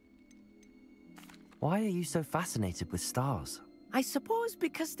 Why are you so fascinated with stars? I suppose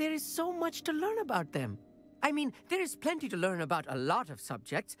because there is so much to learn about them. I mean, there is plenty to learn about a lot of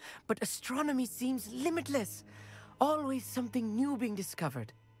subjects, but astronomy seems limitless. Always something new being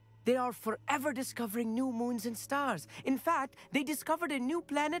discovered. They are forever discovering new moons and stars. In fact, they discovered a new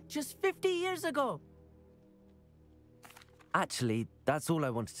planet just 50 years ago. Actually, that's all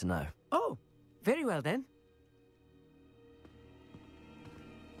I wanted to know. Oh, very well then.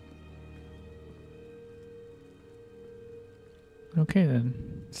 Okay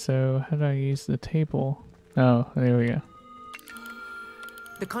then. So how do I use the table? Oh, there we go.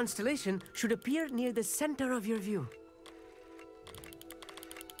 The constellation should appear near the center of your view.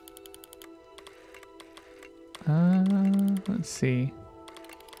 Let's see.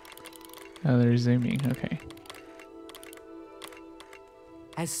 Oh, they're zooming. Okay.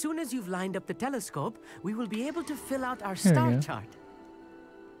 As soon as you've lined up the telescope, we will be able to fill out our There we star go. chart.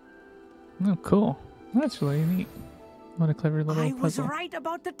 Oh, cool. That's really neat. What a clever little I was puzzle. right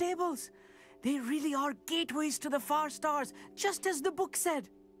about the tables. They really are gateways to the far stars, just as the book said.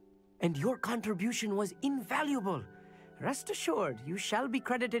 And your contribution was invaluable. Rest assured, you shall be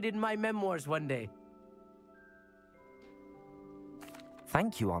credited in my memoirs one day.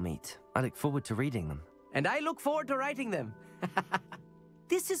 Thank you, Amit. I look forward to reading them. And I look forward to writing them.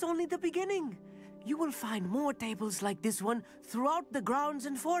 This is only the beginning. You will find more tables like this one throughout the grounds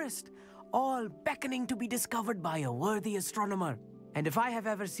and forest, all beckoning to be discovered by a worthy astronomer. And if I have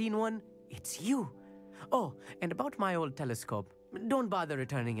ever seen one, it's you. Oh, and about my old telescope, don't bother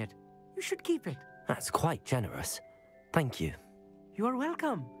returning it. You should keep it. That's quite generous. Thank you. You are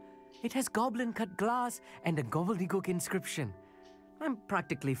welcome. It has goblin-cut glass and a gobbledygook inscription. I'm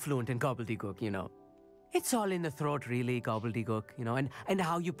practically fluent in gobbledygook, you know. It's all in the throat, really, gobbledygook, you know, and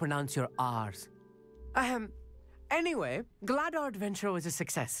how you pronounce your R's. Anyway, glad our adventure was a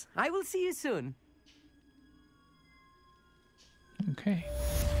success. I will see you soon. Okay.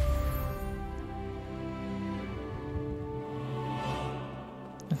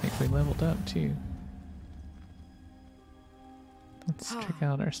 I think we leveled up too. Let's check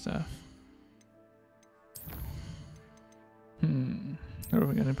out our stuff. Where are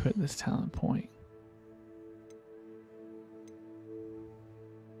we going to put this talent point?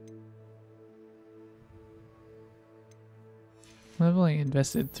 I've only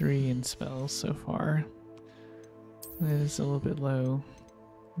invested 3 in spells so far. It is a little bit low.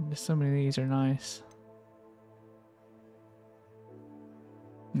 So many of these are nice.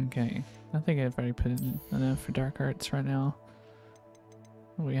 Okay, I think I've already put in enough for dark arts right now.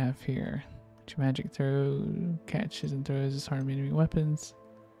 What do we have here? Magic throw, catches and throws as harm enemy weapons.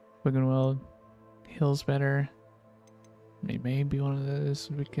 Wigan Weld heals better. Maybe one of those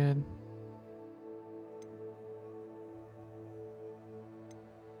would be good.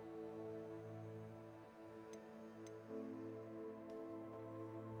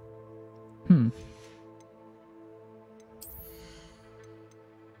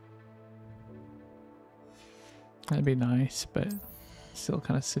 That'd be nice, but still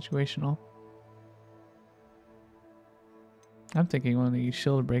kind of situational. I'm thinking one of these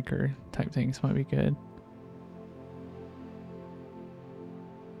shield breaker type things might be good.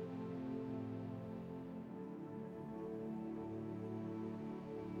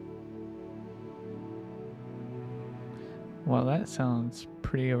 Well, that sounds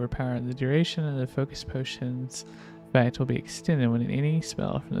pretty overpowered. The duration of the focus potion's effect will be extended when any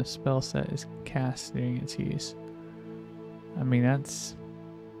spell from the spell set is cast during its use. I mean, that's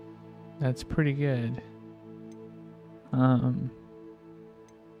pretty good.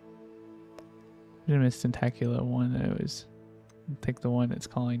 Venomous Tentacula one, I was take the one that's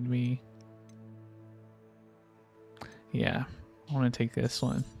calling me. Yeah, I want to take this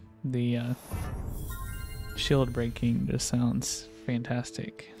one. The shield breaking just sounds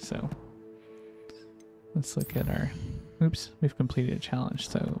fantastic. So let's look at our, oops, we've completed a challenge.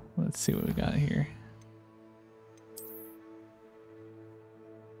 So let's see what we got here.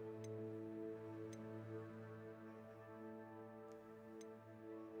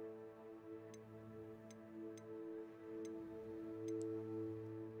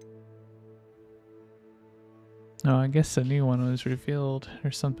 Oh, I guess a new one was revealed or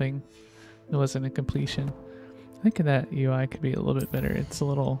something. It wasn't a completion. I think that UI could be a little bit better. It's a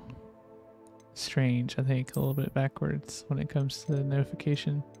little strange, I think, a little bit backwards when it comes to the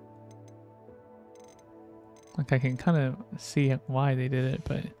notification. Like I can kind of see why they did it,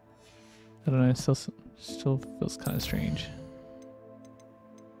 but I don't know, it still feels kind of strange.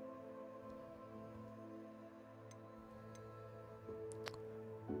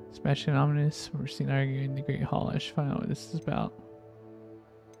 Sebastian Ominous, we're seen arguing in the Great Hall. I should find out what this is about.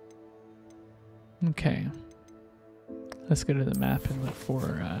 Okay. Let's go to the map and look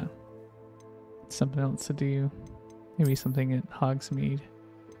for something else to do. Maybe something at Hogsmeade.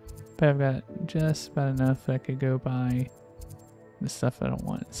 But I've got just about enough that I could go buy the stuff I don't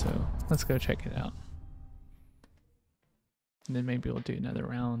want. So let's go check it out. And then maybe we'll do another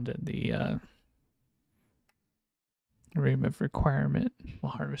round at the Room of Requirement.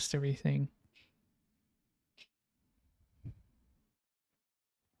 We'll harvest everything.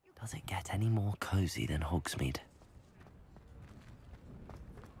 Does it get any more cozy than Hogsmeade?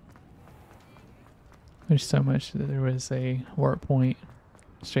 There's so much that there was a warp point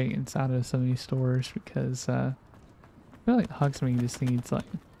straight inside of some of these stores because I feel like Hogsmeade just needs like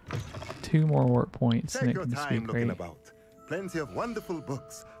 2 more warp points and it can just be great. About. Plenty of wonderful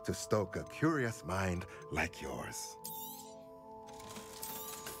books to stoke a curious mind like yours.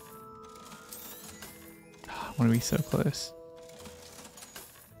 I want to be so close.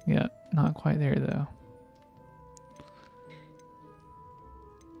 Yeah, not quite there though.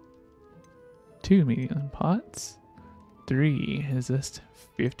 2 medium pots. 3 is just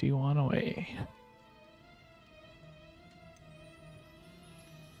 51 away.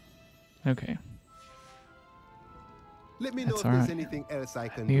 Okay. Let me know if there's anything else I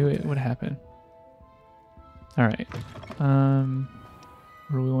can do. Knew it would happen. Alright.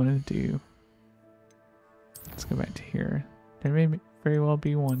 What do we want to do? Let's go back to here. There may very well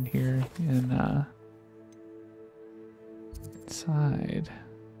be one here in inside.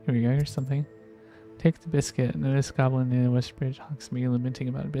 Here we go, here's something. Take the biscuit. Notice Goblin in the Westbridge Hogsmeade lamenting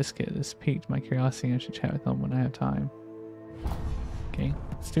about a biscuit. This piqued my curiosity. I should chat with them when I have time. Okay,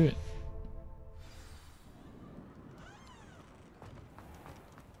 let's do it.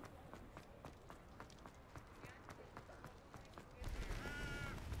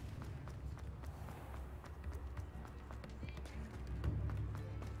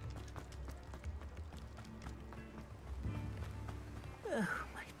 Oh,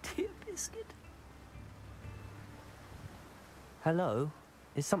 my dear biscuit. Hello?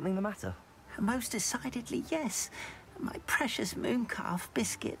 Is something the matter? Most decidedly, yes. My precious mooncalf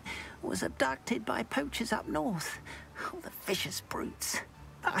biscuit was abducted by poachers up north. Oh, the vicious brutes.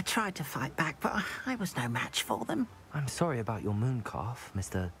 I tried to fight back, but I was no match for them. I'm sorry about your mooncalf,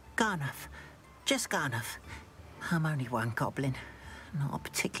 Mr. Garnuff. Just Garnuff. I'm only one goblin. Not a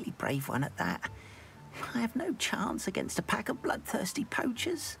particularly brave one at that. I have no chance against a pack of bloodthirsty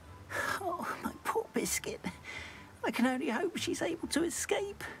poachers. Oh, my poor biscuit. I can only hope she's able to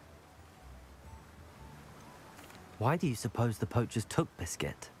escape. Why do you suppose the poachers took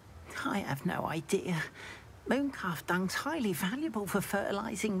Biscuit? I have no idea. Mooncalf dung's highly valuable for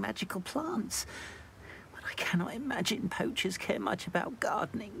fertilizing magical plants. But I cannot imagine poachers care much about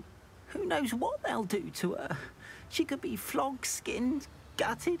gardening. Who knows what they'll do to her? She could be flogged, skinned,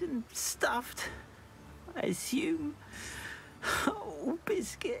 gutted and stuffed. I assume. Oh,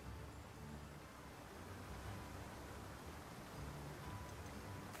 Biscuit.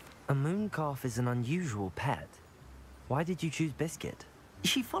 A mooncalf is an unusual pet. Why did you choose Biscuit?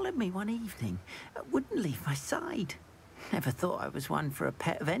 She followed me one evening, wouldn't leave my side. Never thought I was one for a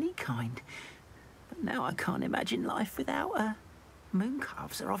pet of any kind. But now I can't imagine life without her.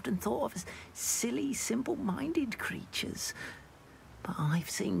 Mooncalves are often thought of as silly, simple-minded creatures. But I've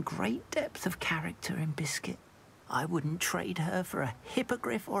seen great depth of character in Biscuit. I wouldn't trade her for a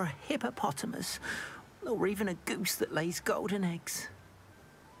hippogriff or a hippopotamus, or even a goose that lays golden eggs.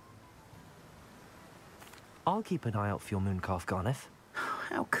 I'll keep an eye out for your mooncalf, Garniff.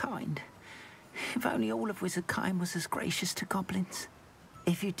 How kind. If only all of Wizardkind was as gracious to goblins.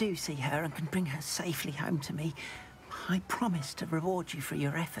 If you do see her and can bring her safely home to me, I promise to reward you for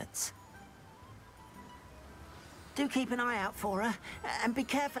your efforts. Do keep an eye out for her, and be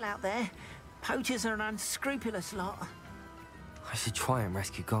careful out there. Poachers are an unscrupulous lot. I should try and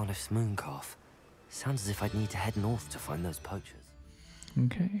rescue Garniff's mooncalf. Sounds as if I'd need to head north to find those poachers.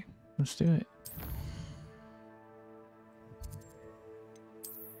 Okay, let's do it.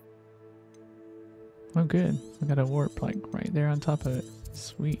 Oh good, I got a warp like right there on top of it.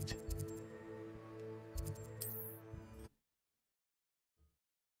 Sweet.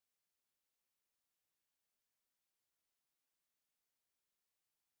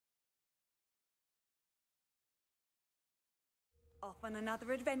 Off on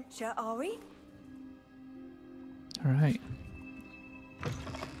another adventure, are we? All right.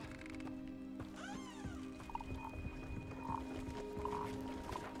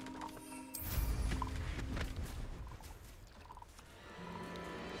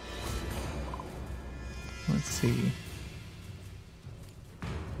 Let's see.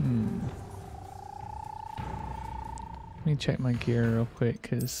 Let me check my gear real quick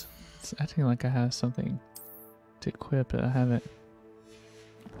because it's acting like I have something to equip that I haven't.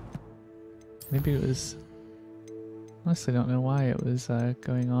 Maybe it was. Honestly, don't know why it was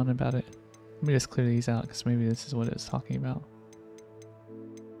going on about it. Let me just clear these out because maybe this is what it's talking about.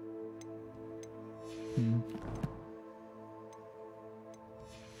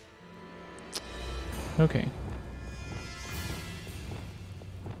 Okay.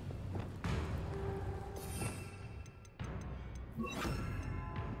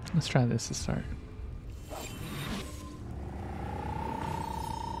 Let's try this to start.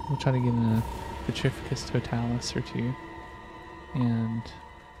 We'll try to get in a Petrificus Totalis or two. And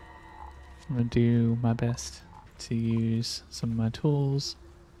I'm going to do my best to use some of my tools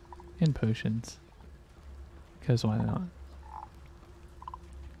and potions. Because why not?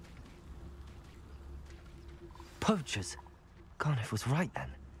 Poachers? Garniff was right then.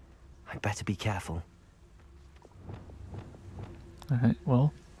 I'd better be careful. Alright,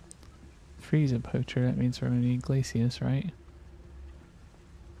 well, freeze a poacher, that means we're going to need Glacius, right?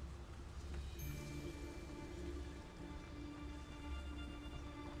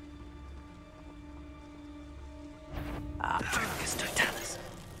 Petrificus Totalis.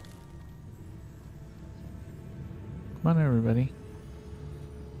 Come on, everybody.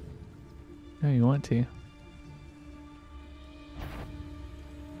 No, you want to.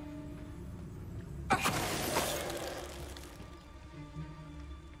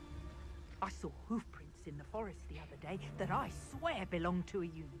 I saw hoof prints in the forest the other day that I swear belong to a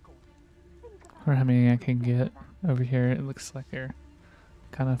unicorn. Or how many I can get over here. It looks like they're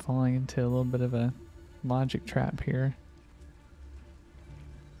kind of falling into a little bit of a logic trap here.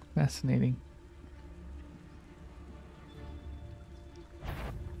 Fascinating.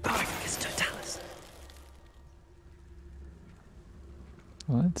 Petrificus Totalis.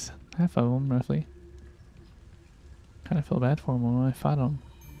 Well, that's half of them, roughly. Kind of feel bad for them when I fight them.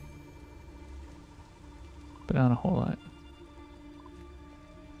 But not a whole lot.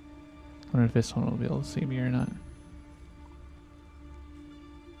 Wonder if this one will be able to see me or not.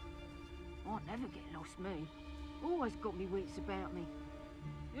 I never get lost, me. Always got me wits about me.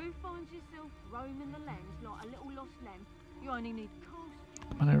 You find yourself roaming the lands like a little lost lamb, you only need cast.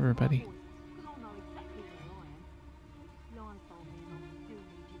 Come on, everybody. Because I know exactly where I am. Blindfold me and I still need you.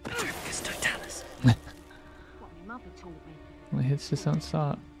 Petrificus Totalis. What my mother taught me. My hits just don't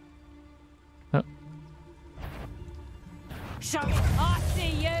stop. Oh. Show it! I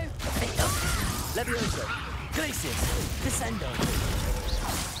see you! Levioso. Glacius. Descendo.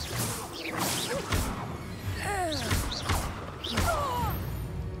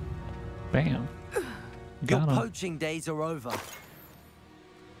 Bam. Your Got him. poaching days are over.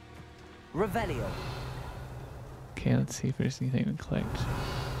 Revelio. Okay, let's see if there's anything to collect.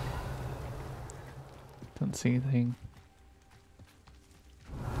 Don't see anything.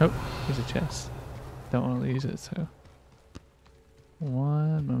 Oh, there's a chest. Don't want to lose it, so.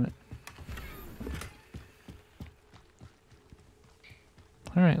 One moment.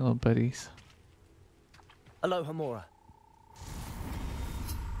 Alright, little buddies. Aloha Mora.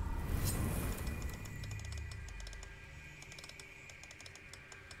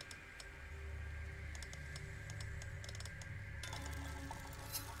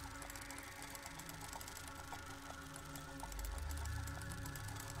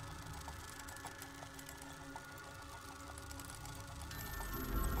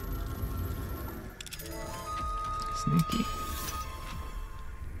 Sneaky.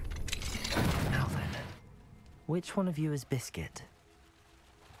 Now then, which one of you is Biscuit?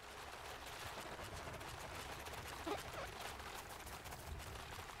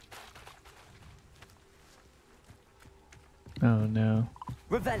 Oh no.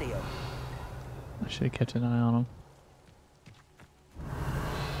 Revelio. I should have kept an eye on him.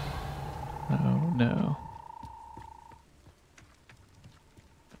 Oh no.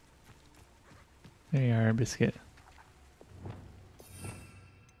 There you are, Biscuit.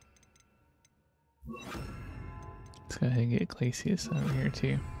 Let's go ahead and get Glacius over here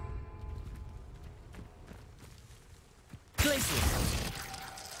too.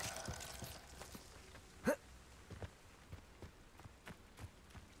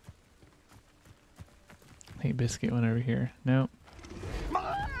 Hey, Biscuit went over here. Nope.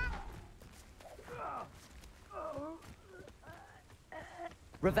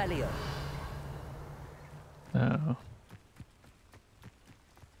 Revelio. Oh.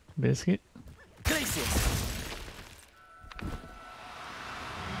 Biscuit? Glacius.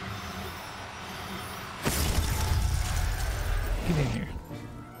 Get in here.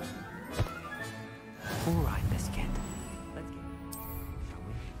 All right, Biscuit. Let's get it, shall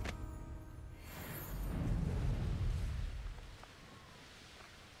we?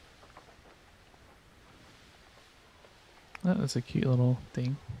 That was a cute little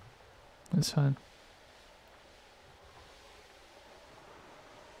thing. That's fun.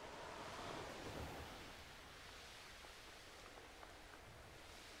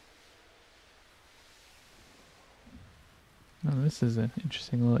 Oh, this is an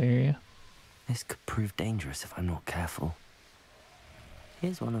interesting little area. This could prove dangerous if I'm not careful.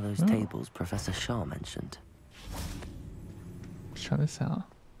 Here's one of those tables Professor Shaw mentioned. Let's try this out.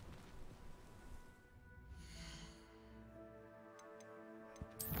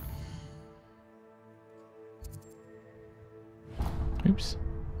 Oops.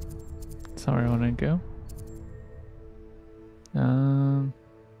 That's not where I want to go.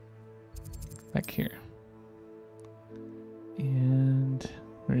 Back here. And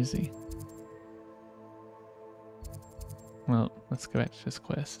where is he? Well, let's go back to this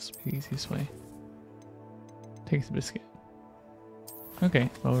quest. This will be the easiest way. Take the biscuit. Okay,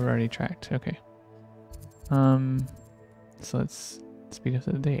 well we're already tracked. Okay. So let's speed up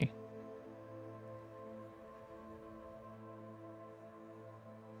the day.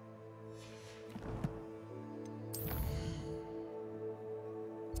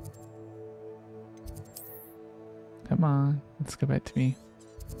 Come on, let's go back to me.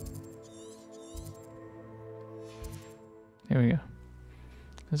 There we go. It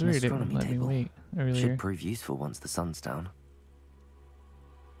was weird it didn't let me wait earlier. Should prove useful once the sun's down.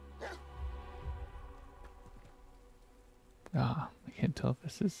 Ah, I can't tell if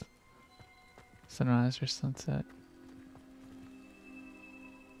this is sunrise or sunset.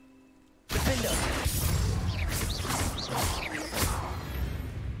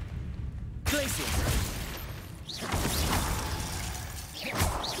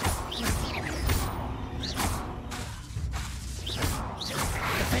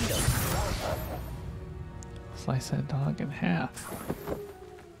 Slice that dog in half.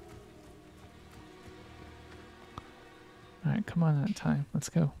 Alright, come on that time. Let's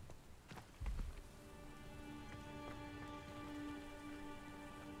go.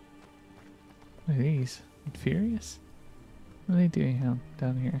 What are these? Furious? What are they doing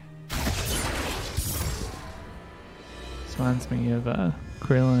down here? This reminds me of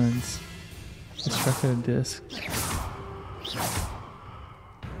Krillin's destructive disc.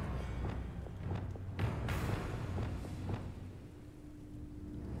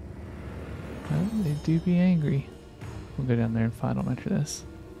 They do be angry. We'll go down there and fight them after this.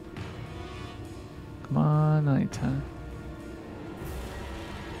 Come on, nighttime.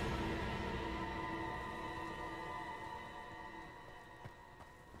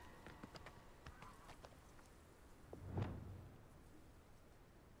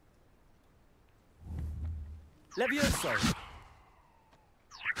 Levioso.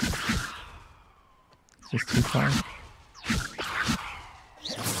 It's just too far.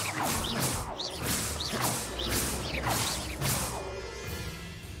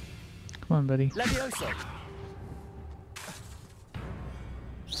 Come on, buddy. Levioso.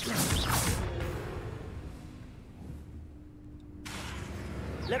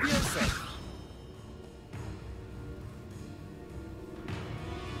 Levioso.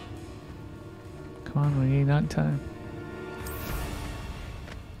 Come on, we need not time.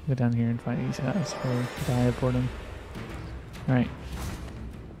 Go down here and fight these guys or die aboard them. Alright.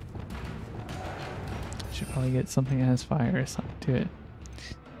 Should probably get something that has fire or something to it.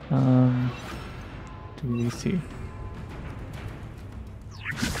 Do these two.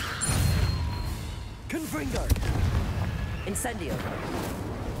 Confringo. Incendio.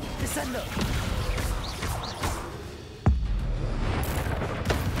 Descendo.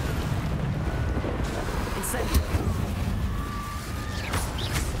 Incendio.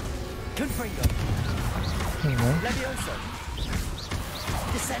 Confringo. Levioso.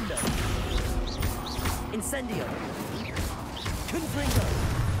 Descendo. Incendio. Confringo.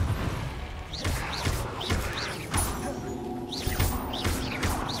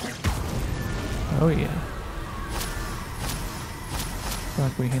 Oh yeah. I feel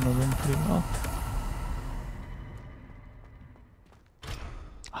like we handled them pretty well.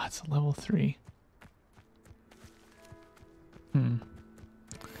 Ah, it's a level 3.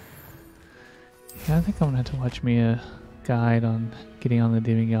 Yeah, I think I'm gonna have to watch me a guide on getting on the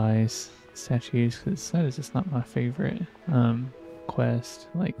demiguise statues, because that is just not my favorite quest.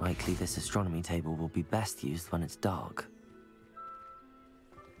 Like, likely this astronomy table will be best used when it's dark.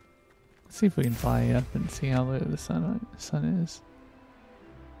 let's see if we can fly up and see how low the sun is.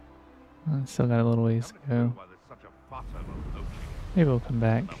 Still got a little ways to go. Maybe we'll come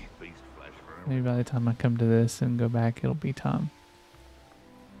back. Maybe by the time I come to this and go back, it'll be time.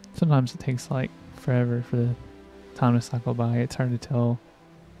 Sometimes it takes like forever for the time to cycle by. It's hard to tell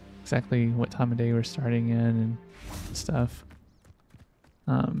exactly what time of day we're starting in and stuff.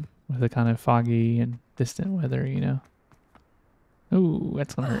 With the kind of foggy and distant weather, you know. Ooh,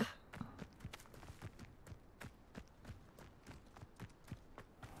 that's gonna hurt.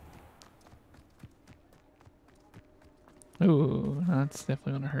 Ooh, that's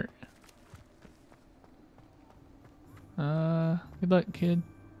definitely gonna hurt. Good luck, kid.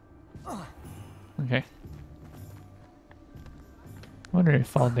 Okay. I wonder if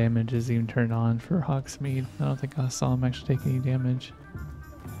fall damage is even turned on for Hogsmeade. I don't think I saw him actually take any damage.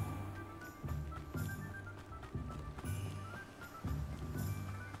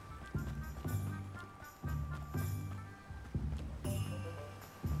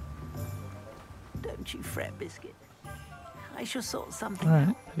 Don't you fret, Biscuit. I shall sort something Alright,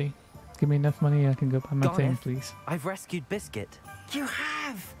 out. buddy. Give me enough money I can go buy my thing, Gareth, please. I've rescued Biscuit. You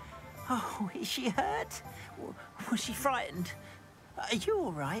have? Oh, is she hurt? Was she frightened? Are you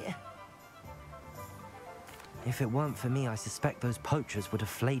all right? If it weren't for me, I suspect those poachers would have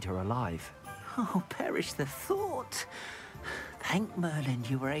flayed her alive. Oh, perish the thought. Thank Merlin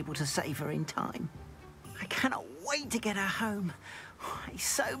you were able to save her in time. I cannot wait to get her home. I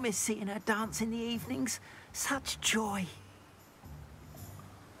so miss seeing her dance in the evenings. Such joy.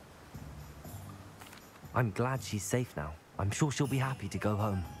 I'm glad she's safe now. I'm sure she'll be happy to go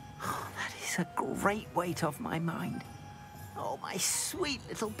home. Oh, that is a great weight off my mind. Oh, my sweet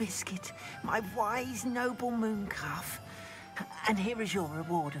little Biscuit, my wise, noble moon calf. And here is your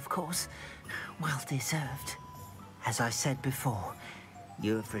reward, of course. Well deserved. As I said before,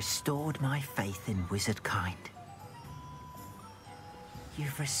 you have restored my faith in wizard kind.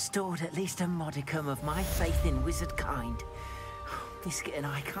 You've restored at least a modicum of my faith in wizard kind. Biscuit and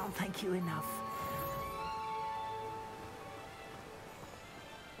I can't thank you enough.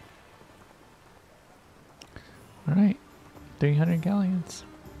 Alright, 300 galleons.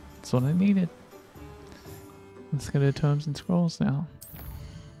 That's what I needed. Let's go to Tomes and Scrolls now.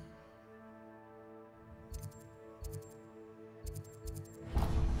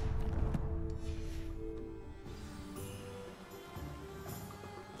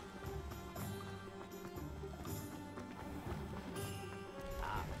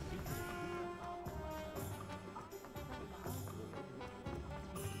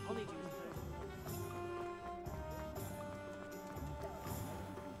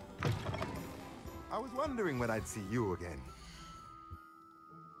 I was wondering when I'd see you again.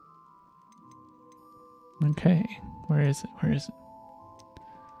 Okay, where is it? Where is it?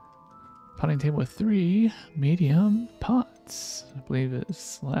 Potting table with 3 medium pots. I believe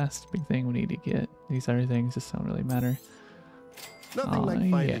it's the last big thing we need to get. These other things just don't really matter. Nothing like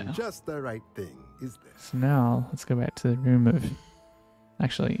finding just the right thing, is there? So now, let's go back to the room of...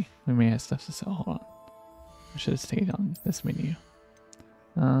 Actually, we may have stuff to sell. Hold on. I should have stayed on this menu.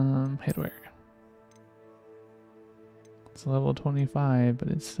 Headwear. It's level 25, but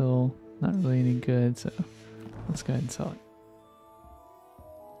it's still not really any good, so let's go ahead and sell it.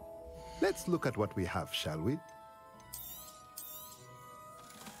 Let's look at what we have, shall we?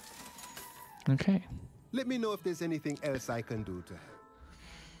 Okay. Let me know if there's anything else I can do to help.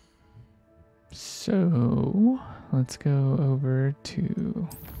 So, let's go over to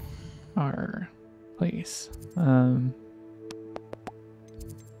our place.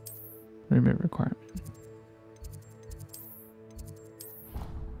 Remove requirement.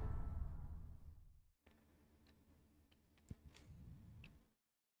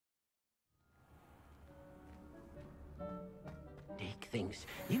 Dick thinks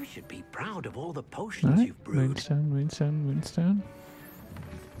you should be proud of all the potions Alright, you've brewed. moonstone, moonstone, moonstone.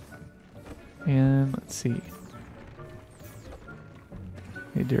 And let's see.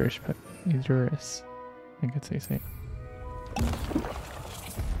 Edurus. I think that's how you say it.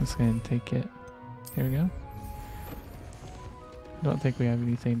 Let's go ahead and take it. There we go. Don't think we have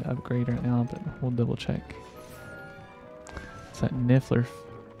anything to upgrade right now, but we'll double check. It's that Niffler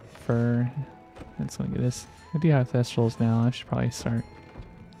fur. Let's look at this. I do have Thestrals now. I should probably start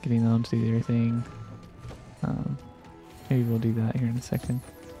getting them to do their thing. Maybe we'll do that here in a second.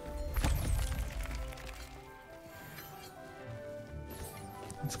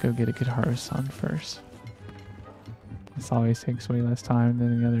 Let's go get a good harvest on first. This always takes way less time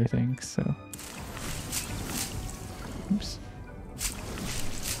than the other things, so. Oops.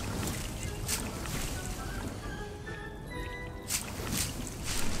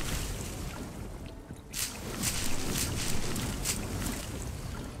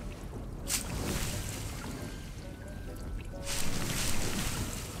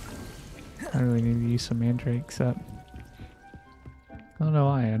 I really need to use some mandrakes up. I don't know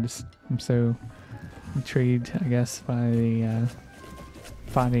why, I'm so intrigued, I guess, by the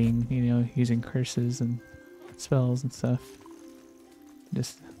fighting, you know, using curses and spells and stuff. It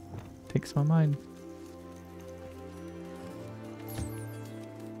just takes my mind.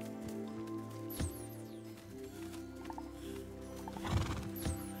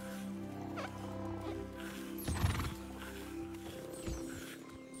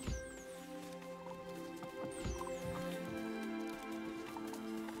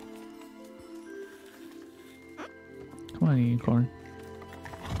 Come on, unicorn.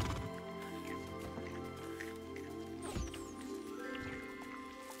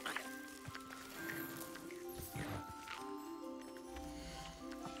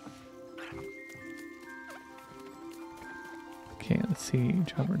 Okay, let's see.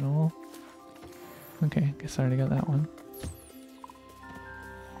 Jobberknoll. Okay, guess I already got that one.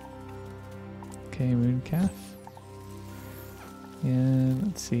 Okay, Mooncalf. And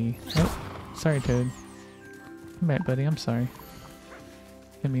let's see. Oh, sorry, Toad. Come back, buddy. I'm sorry.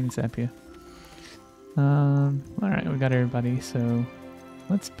 Didn't mean to zap you. Alright, we got everybody, so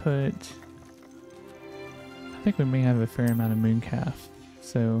let's put... I think we may have a fair amount of Mooncalf,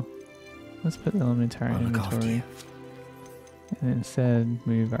 so let's put the Elementar in inventory. And instead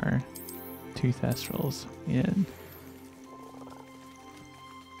move our 2 Thestrals in.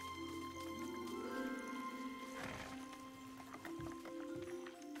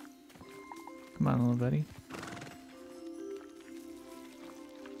 Come on, little buddy.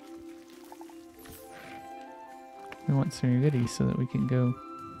 We want some goodies so that we can go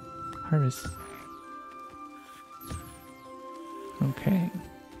harvest. Okay.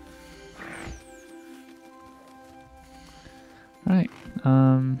 Alright.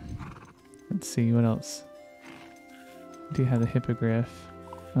 Let's see what else. We do have the hippogriff.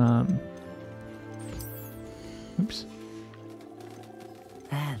 Oops.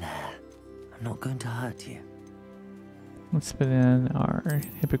 There. I'm not going to hurt you. Let's put in our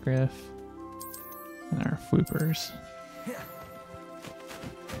hippogriff and our floopers.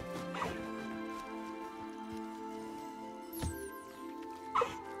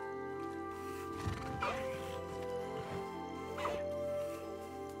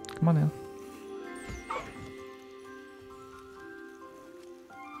 Come on now.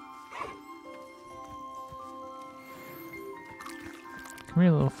 Come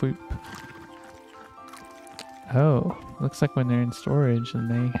here, little floop. Oh, looks like when they're in storage and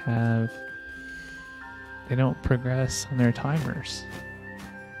they don't progress on their timers.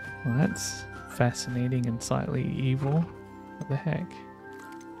 Well, that's fascinating and slightly evil. What the heck?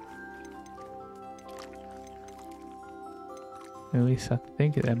 At least I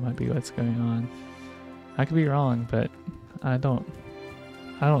think that might be what's going on. I could be wrong, but I don't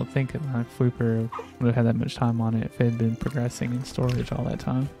think that my flooper would have had that much time on it if it had been progressing in storage all that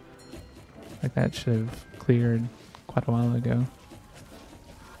time. Like that should have cleared quite a while ago.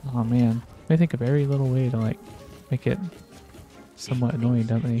 Oh man, they think of every little way to like make it somewhat annoying,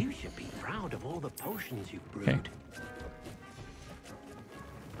 don't they? You should be proud of all the potions you've brewed. Okay.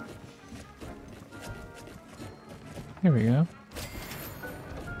 Here we go.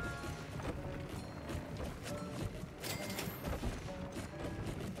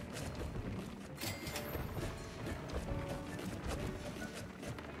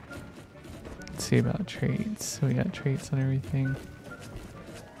 Let's see about traits. So we got traits on everything.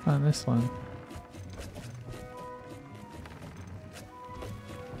 On this one.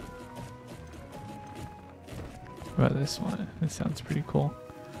 What about this one? This sounds pretty cool.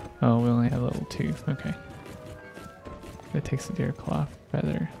 Oh, we only have level 2. Okay. It takes the deer claw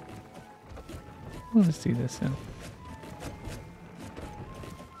feather. We'll just do this in.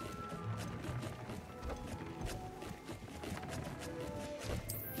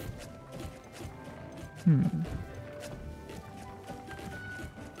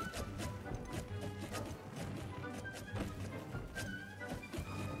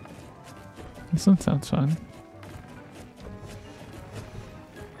 This one sounds fun.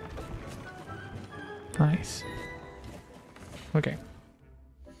 Nice. Okay.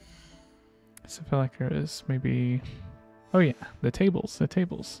 So I feel like there is maybe... Oh yeah, the tables. I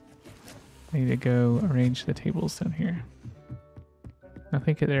need to go arrange the tables down here. I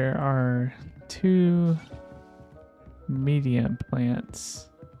think there are 2 medium plants.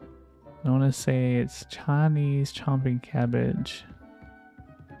 I want to say it's Chinese chomping cabbage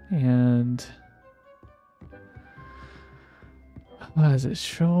and what is it,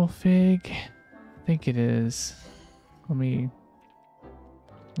 shoal fig? I think it is. Let me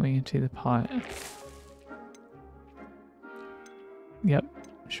empty the pot. Yep,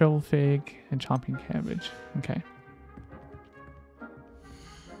 shoal fig and chomping cabbage. Okay.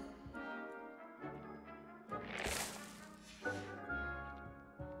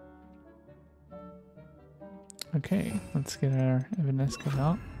 Okay, let's get our Evanesca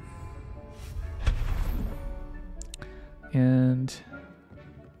out. And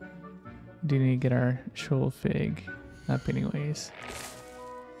do need to get our shoal fig up anyways.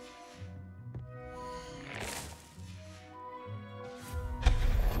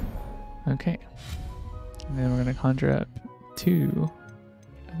 Okay. And then we're going to conjure up 2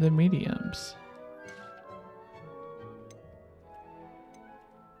 of the mediums.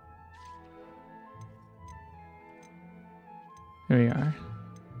 Here we are.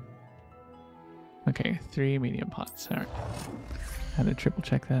 Okay, 3 medium pots. Alright. Had to triple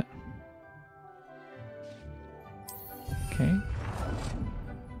check that. Okay.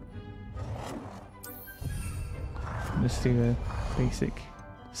 Just do a basic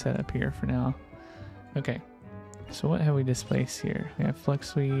setup here for now. Okay. So what have we displaced here? We have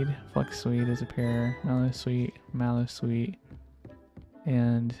Fluxweed. Fluxweed is a pair. Mallowsweet. Mallowsweet.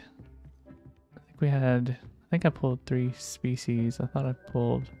 And I think we had... I think I pulled 3 species. I thought I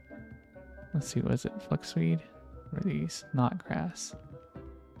pulled... Let's see, was it Fluxweed? Or these? Knotgrass.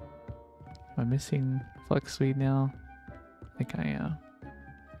 Am I missing Fluxweed now? I think I am.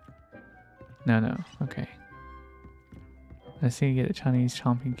 No. Okay. I just need to get the Chinese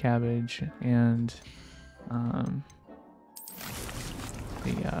chomping cabbage and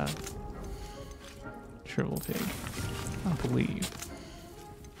the shrivel fig, I believe.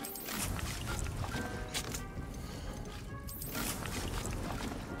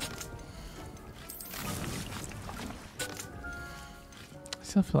 I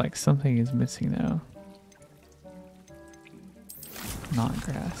still feel like something is missing though. Not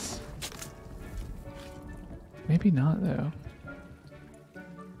grass. Maybe not though.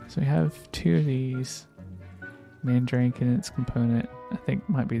 So we have 2 of these. Mandrake and its component, I think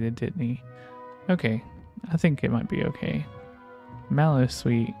might be the Dittany. Okay, I think it might be okay.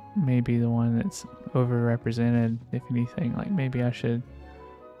 Mallowsweet may be the one that's overrepresented, if anything. Like maybe I should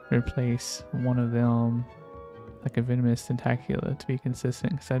replace one of them, like a venomous tentacula, to be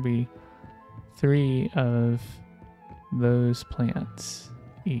consistent, because that'd be 3 of those plants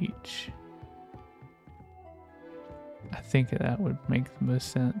each. I think that would make the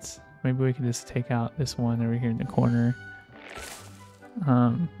most sense. Maybe we could just take out this one over here in the corner.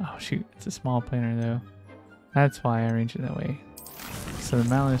 Oh shoot, it's a small planter though. That's why I arranged it that way. So the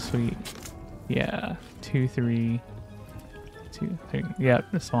Mallowsweet, yeah, 2, 3, 2, 3.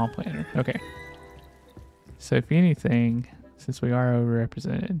 Yep, the small planter. Okay. So if anything, since we are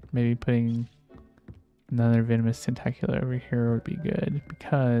overrepresented, maybe putting another venomous tentacula over here would be good,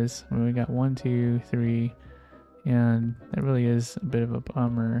 because when we got 1, 2, 3, and that really is a bit of a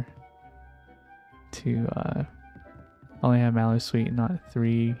bummer to only have Mallowsweet and not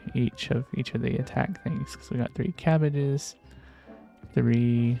 3 each of the attack things, because we got 3 cabbages,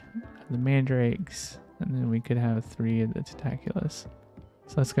 3 of the mandrakes, and then we could have 3 of the tentaculas.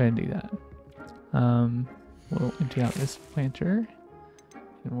 So let's go ahead and do that. We'll empty out this planter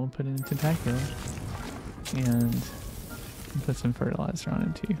and we'll put in a tentacula and put some fertilizer on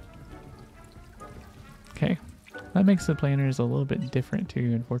it too. Okay, that makes the planters a little bit different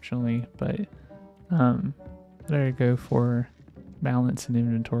too, unfortunately, but better go for balance and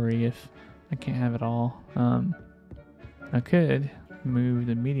inventory if I can't have it all. I could move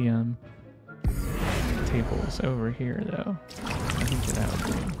the medium tables over here though. I think that would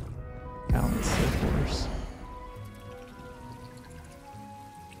bring balance to the force.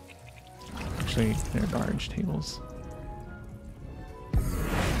 Actually, they're large tables.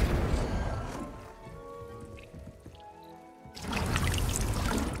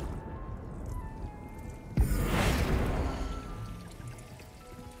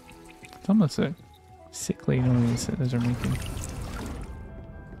 It's almost a sickly noise that those are making.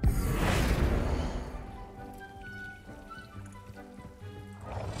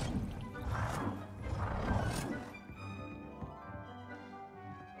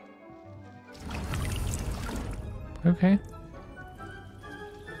 Okay.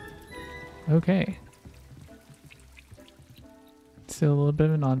 Okay. Still a little bit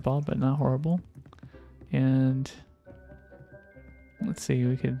of an oddball, but not horrible. And let's see,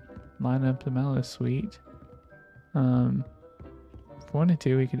 we could line up the Mallow Suite. If we wanted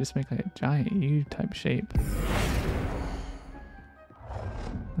to, we could just make like a giant U type shape.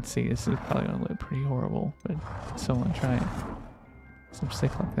 Let's see, this is probably gonna look pretty horrible, but I still want to try it. Some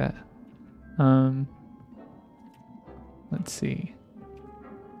stick like that. Let's see.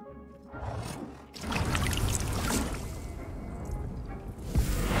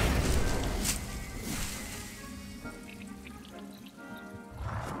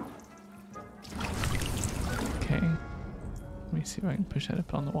 Okay. Let me see if I can push that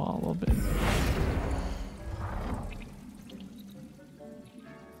up on the wall a little bit.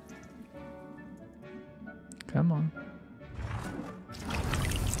 Come on.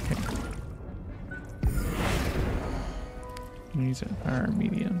 Okay. These are our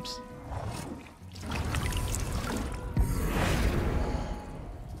mediums.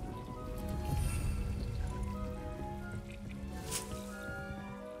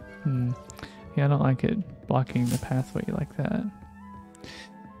 Yeah, I don't like it blocking the pathway like that.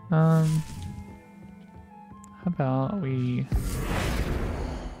 How about we...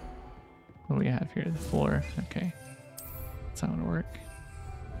 What do we have here? The floor. Okay. That's not gonna work.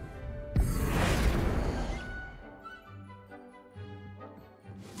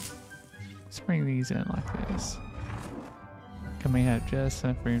 Let's bring these in like this. Can we have just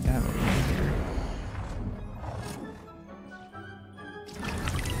enough room to have a wing here?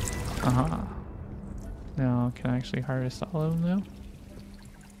 Uh-huh. Now, can I actually harvest all of them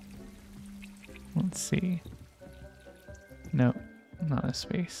though? Let's see. Nope, not enough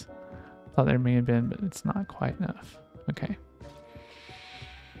space. Thought there may have been, but it's not quite enough. Okay.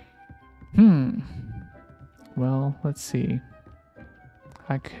 Well, let's see.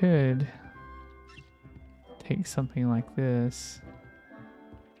 I could take something like this.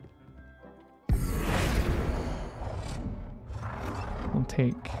 We'll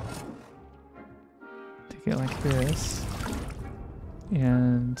take it like this.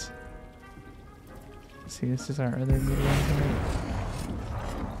 And see, this is our other medium height.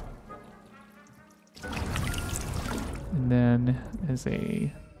 And then as a,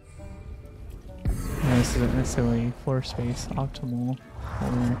 this isn't necessarily floor space optimal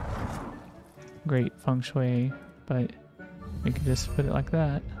or great feng shui, but we could just put it like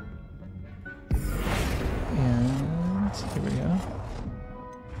that. And here we go.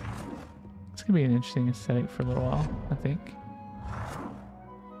 It's gonna be an interesting aesthetic for a little while, I think.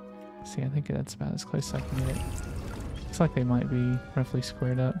 See, I think that's about as close as I can get it. Looks like they might be roughly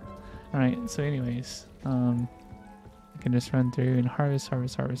squared up. Alright, so anyways, I can just run through and harvest both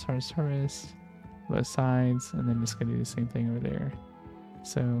sides, and then just gonna do the same thing over there.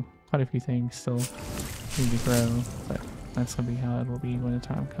 So quite a few things still need to grow, but that's gonna be how it will be when the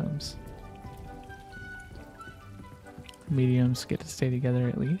time comes. Mediums get to stay together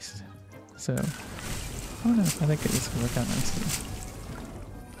at least. So I don't know, I think it's gonna work out nicely.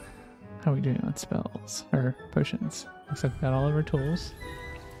 How are we doing on spells or potions? Looks like we got all of our tools.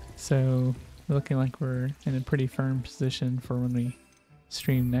 So we're looking like we're in a pretty firm position for when we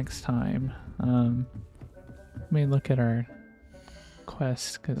stream next time. Let me look at our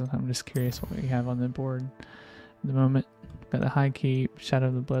quest because I'm just curious what we have on the board at the moment. Got the High Keep, Shadow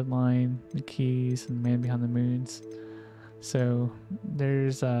of the Bloodline, the Keys, and the Man Behind the Moons. So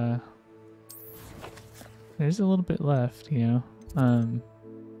there's a little bit left, you know.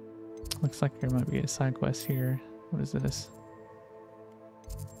 Looks like there might be a side quest here. What is this?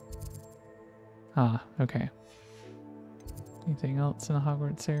 Ah, okay. Anything else in the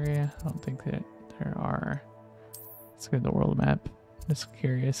Hogwarts area? I don't think that there are. Let's go to the world map. Just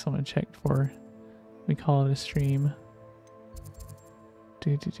curious. I'm gonna check before we call it a stream.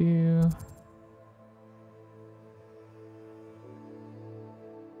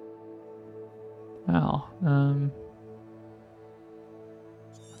 Wow. I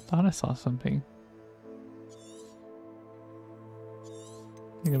thought I saw something.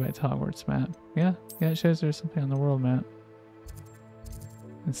 Let me go back to Hogwarts map. Yeah, it shows there's something on the world map.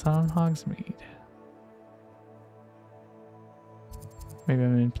 It's on Hogsmeade. Maybe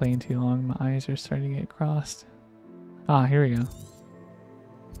I've been playing too long. My eyes are starting to get crossed. Ah, here we go.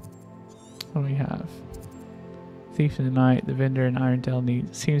 What do we have? Thief in the Night, the vendor in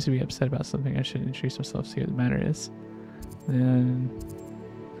Irondale seems to be upset about something. I should introduce myself, see what the matter is. Then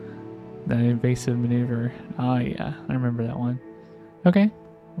that invasive maneuver. Oh yeah, I remember that one. Okay,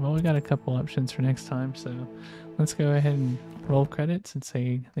 well we got a couple options for next time, so let's go ahead and roll credits and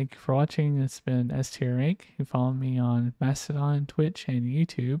say thank you for watching. It's been S Tier Rank. You follow me on Mastodon, Twitch, and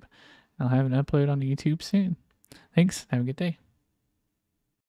YouTube. I'll have an upload on YouTube soon. Thanks. Have a good day.